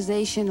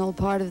improvisational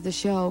part of the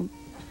show.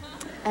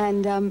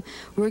 And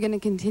we're going to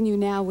continue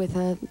now with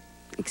a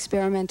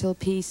experimental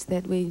piece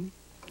that we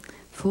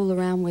fool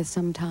around with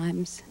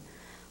sometimes.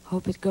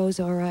 Hope it goes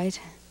all right.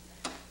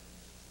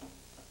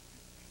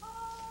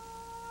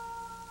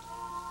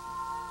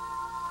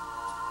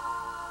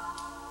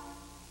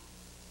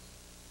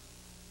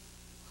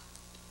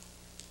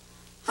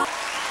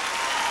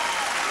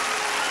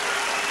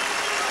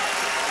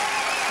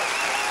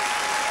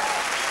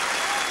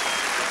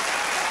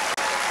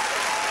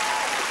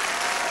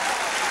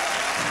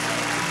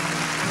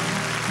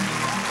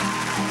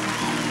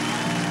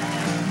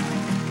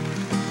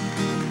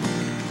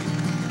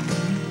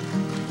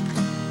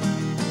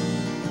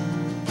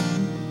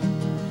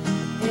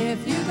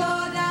 If you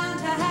go down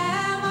to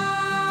Hammond,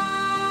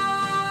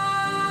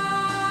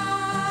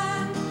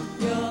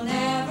 you'll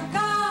never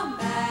come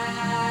back.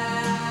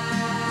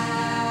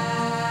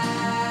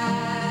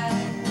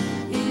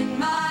 In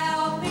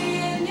my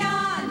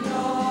opinion,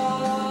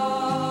 you're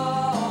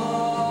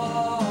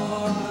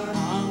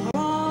On the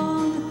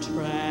wrong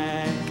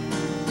track.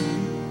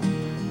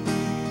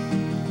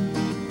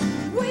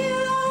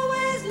 We'll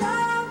always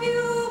love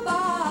you,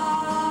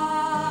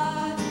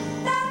 but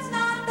that's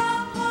not the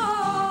point.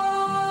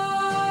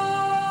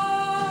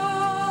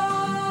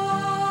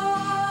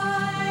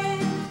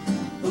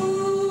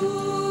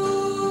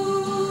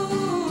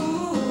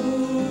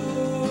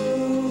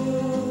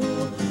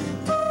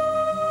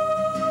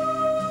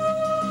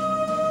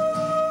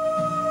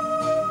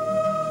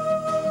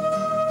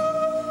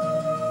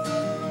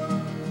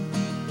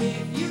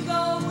 If you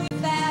go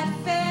with that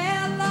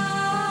fella,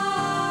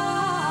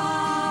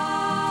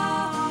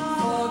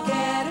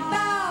 forget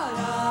about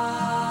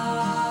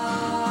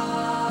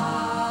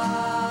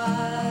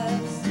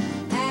us.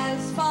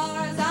 As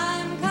far as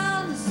I'm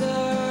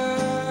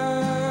concerned,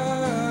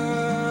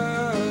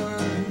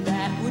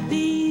 That would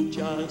be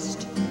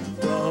just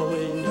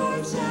throwing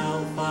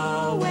yourself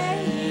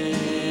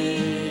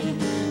away.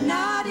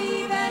 not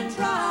even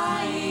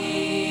trying.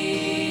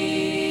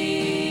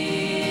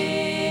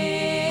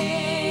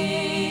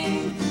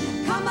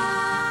 Come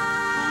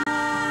on,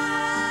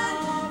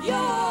 you're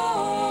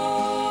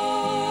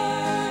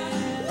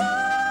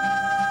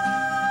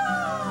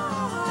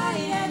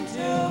lying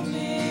to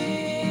me.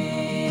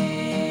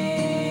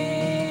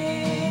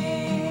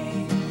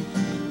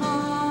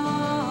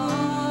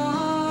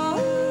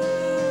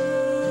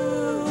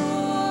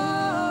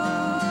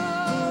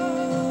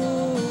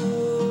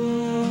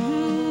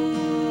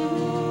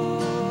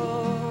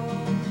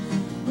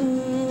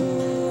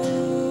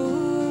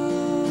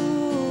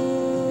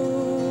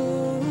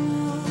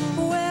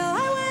 Well,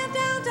 I went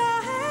down to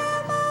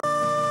Hammond.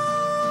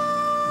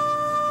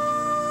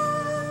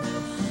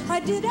 I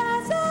did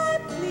as I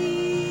pleased.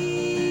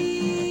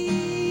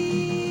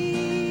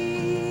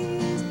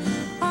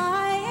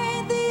 I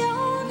ain't the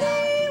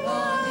only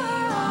one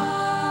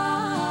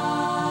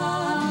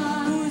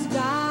who's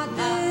got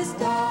this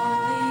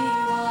darling.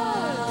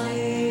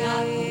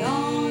 Not the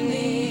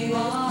only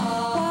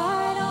one.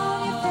 Why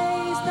don't you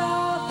face the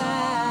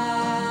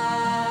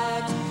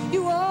fact,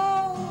 you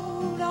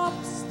old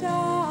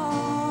upstart?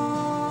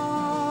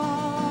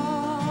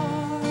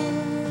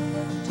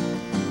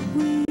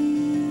 We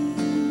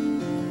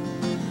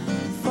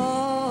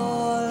fall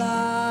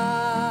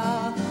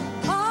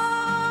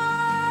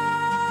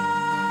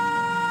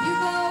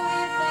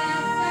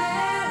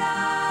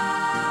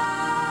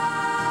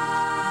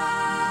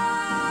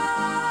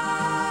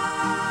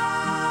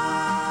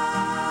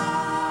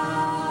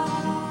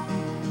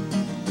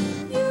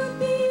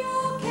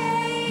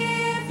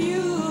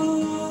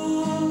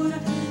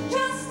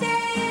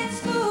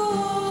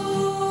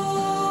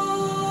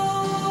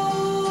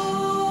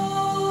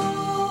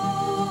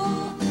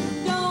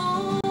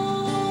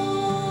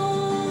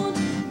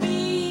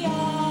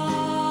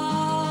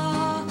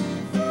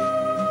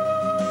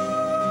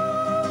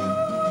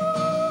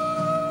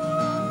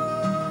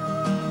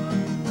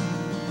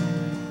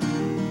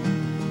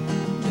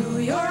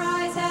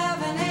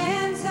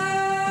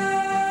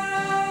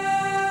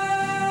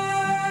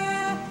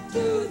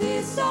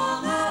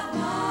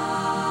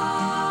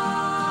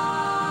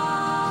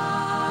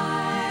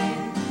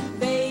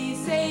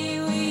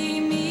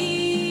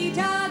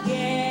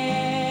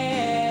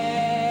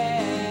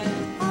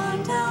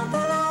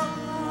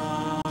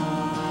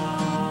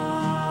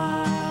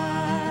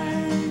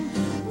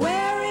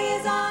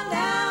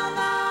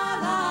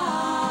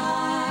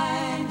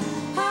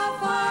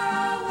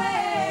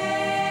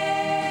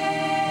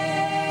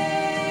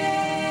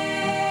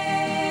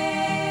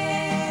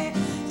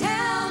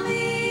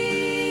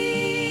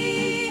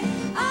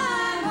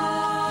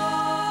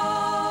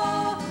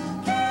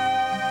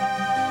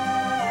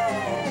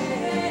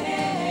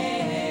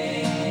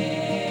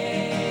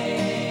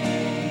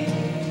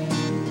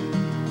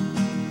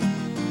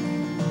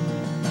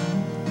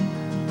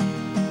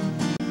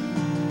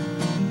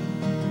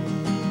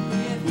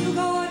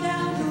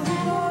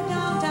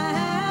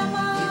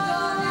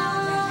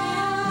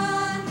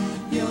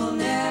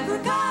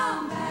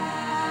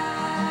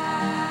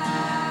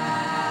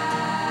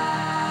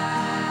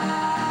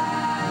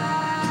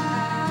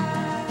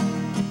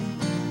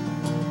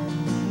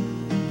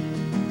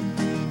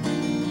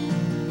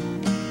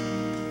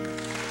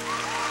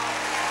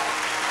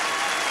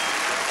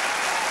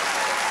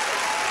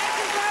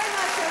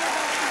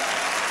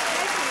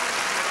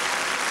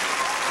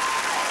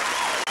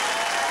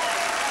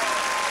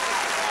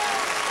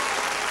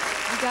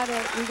We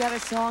got a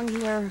song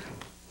here,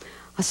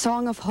 a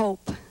song of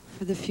hope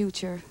for the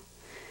future,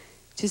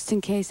 just in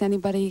case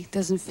anybody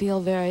doesn't feel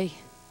very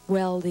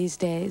well these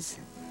days.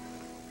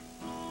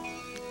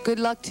 Good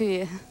luck to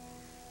you.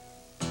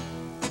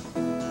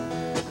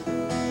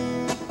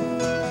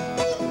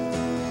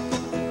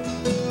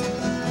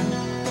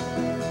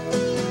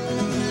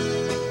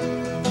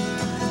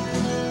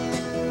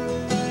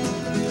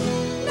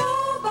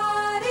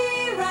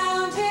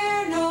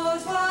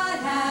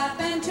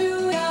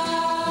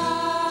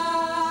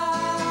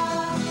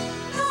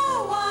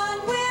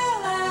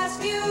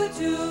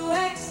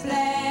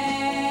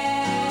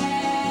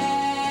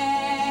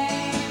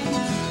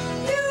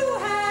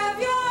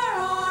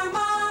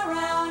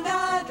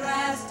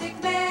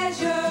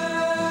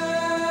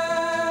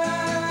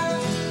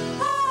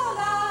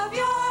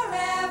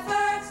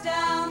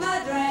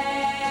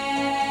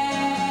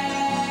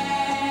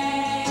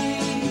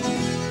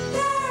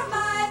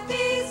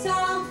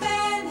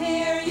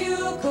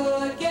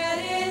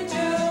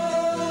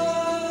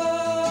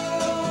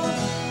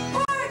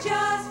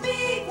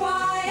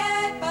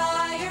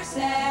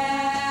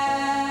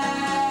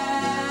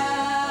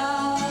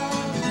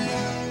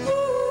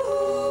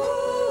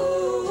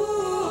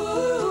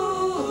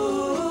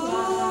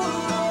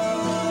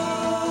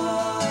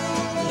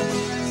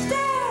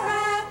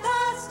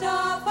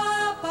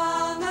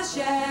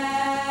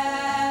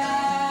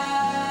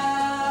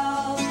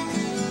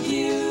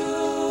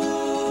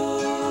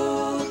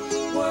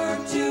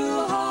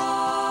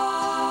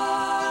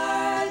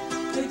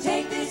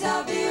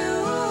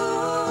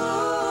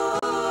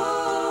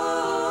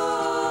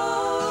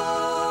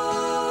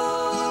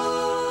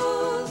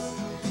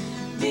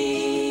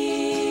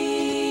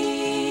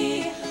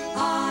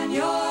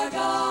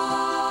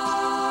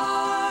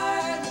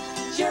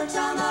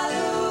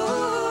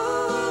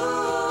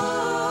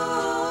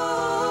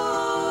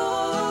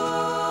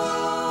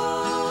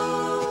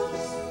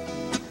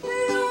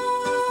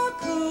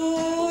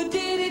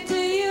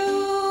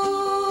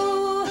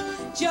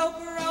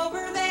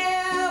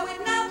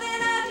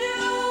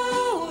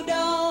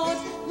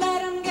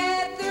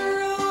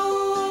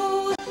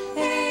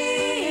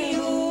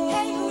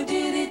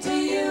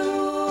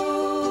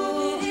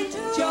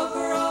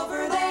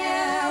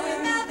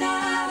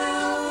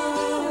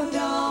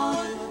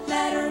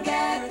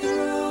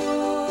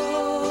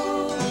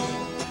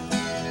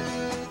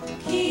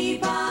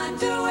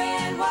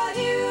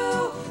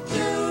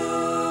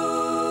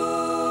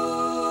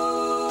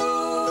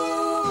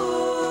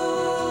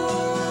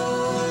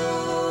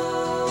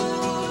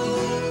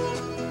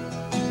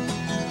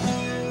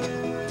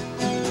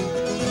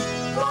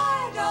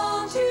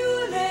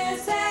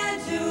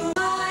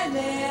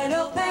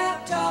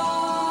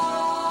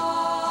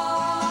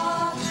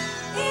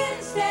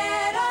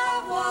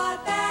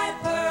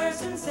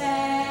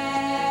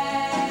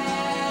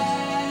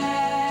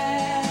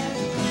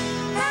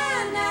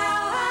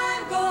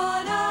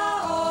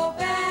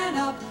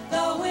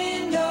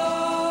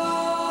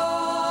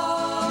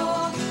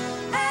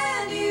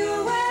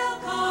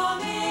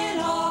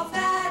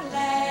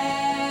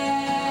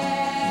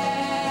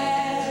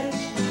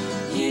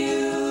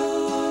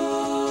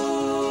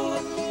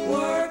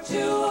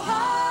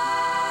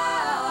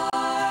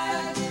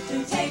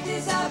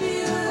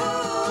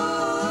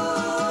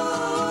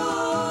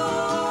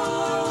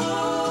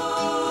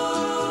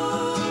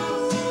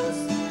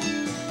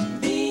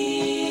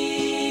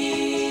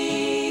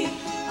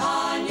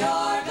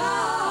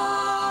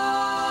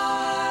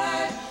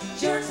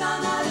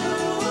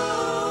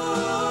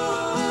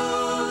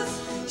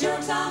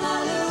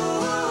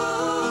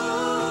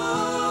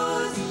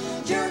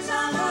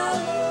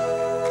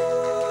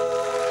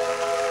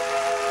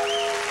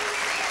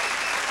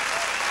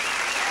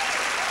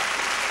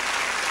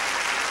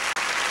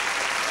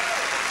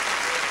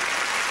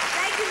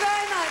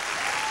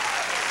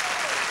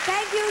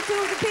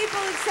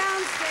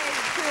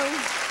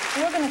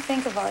 We're going to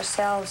think of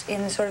ourselves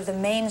in sort of the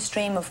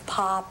mainstream of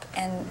pop,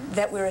 and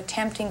that we're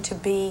attempting to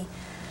be,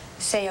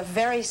 say, a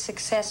very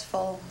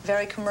successful,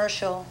 very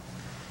commercial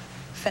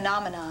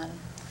phenomenon,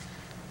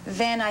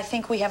 then I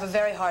think we have a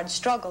very hard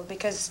struggle,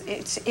 because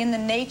it's in the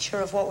nature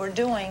of what we're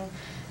doing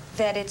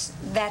that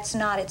that's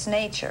not its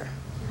nature.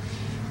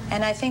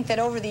 And I think that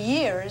over the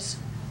years,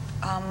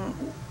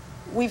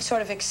 we've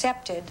sort of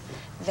accepted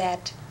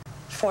that,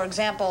 for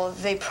example,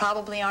 they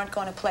probably aren't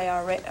going to play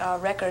our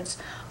records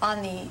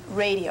on the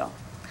radio,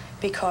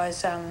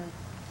 because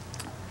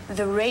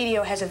the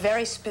radio has a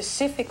very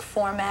specific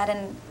format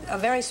and a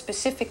very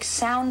specific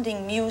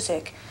sounding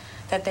music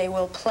that they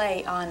will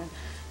play on,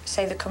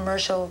 say, the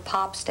commercial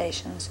pop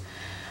stations.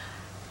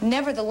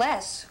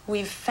 Nevertheless,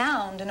 we've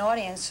found an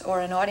audience,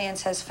 or an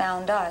audience has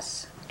found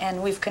us,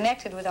 and we've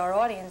connected with our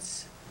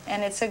audience,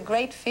 and it's a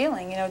great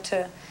feeling, you know,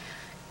 to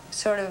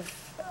sort of,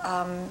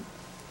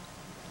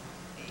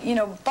 you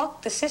know,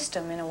 buck the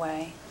system in a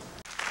way.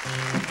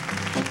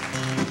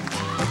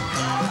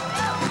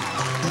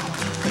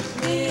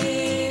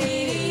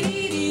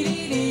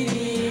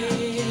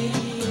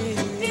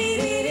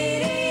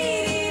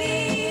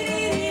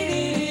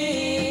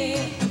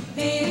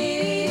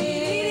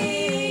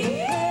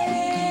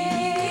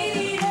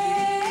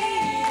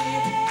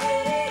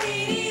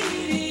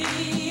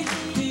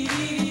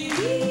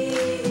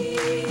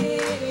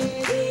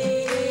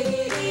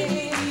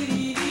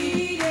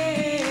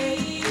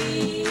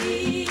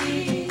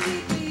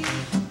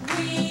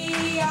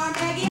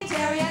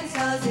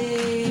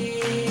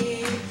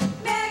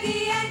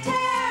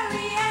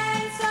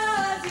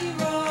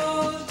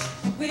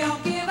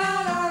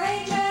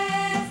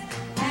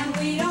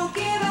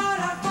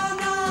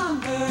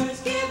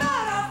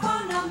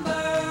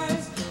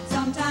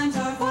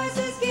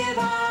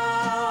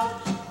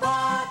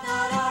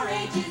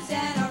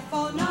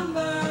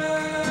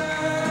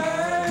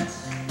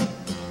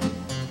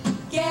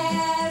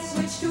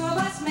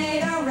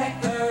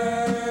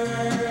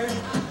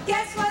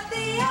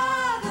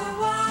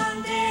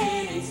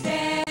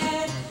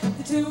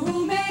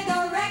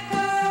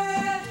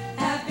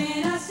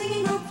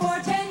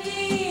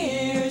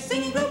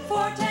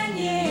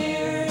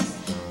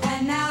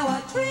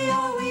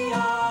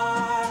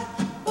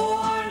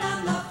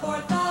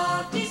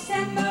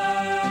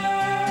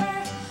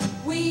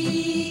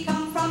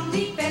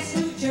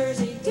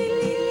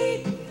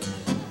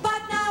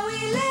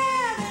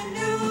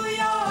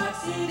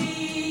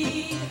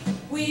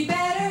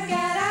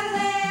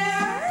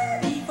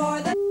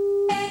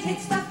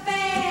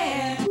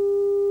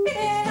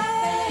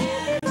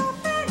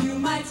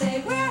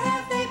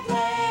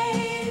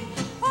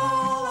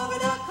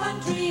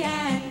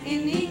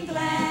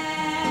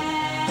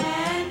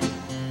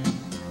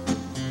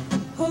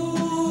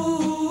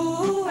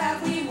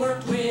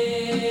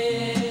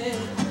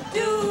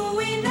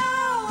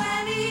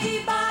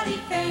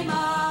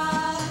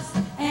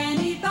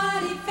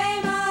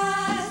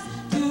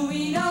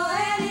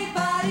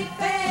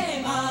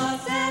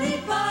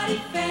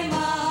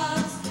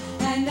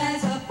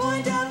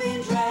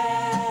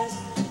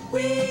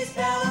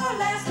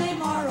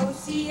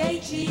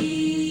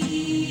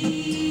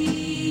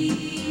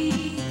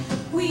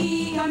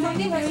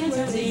 funky person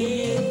to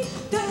be.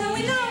 Don't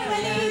we know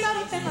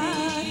anybody's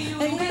free?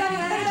 Everybody got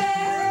a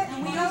bed,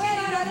 and we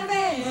already got a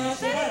bed.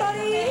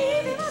 Anybody,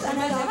 because I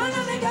never want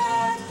to be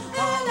good.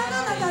 And I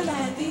don't like a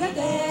land the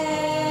day.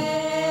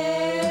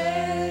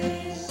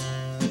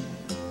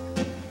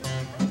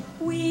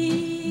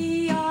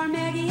 We are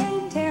Maggie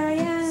and Terre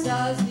and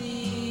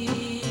Suzzy.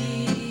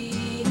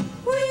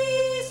 We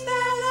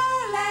spell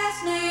our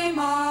last name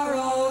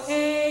R-O-A-C-H-E.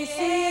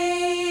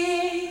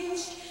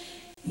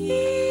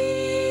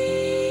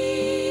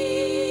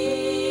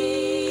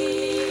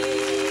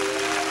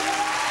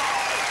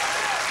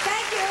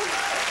 Thank you.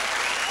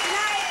 Good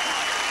night.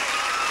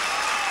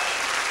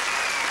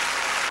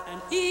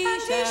 And he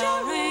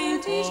shall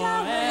reign, he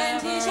shall reign,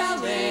 he shall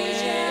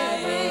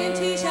reign,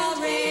 he shall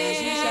reign,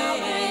 he shall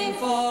reign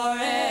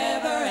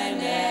forever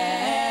and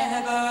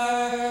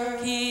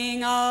ever.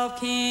 King of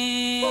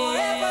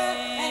kings.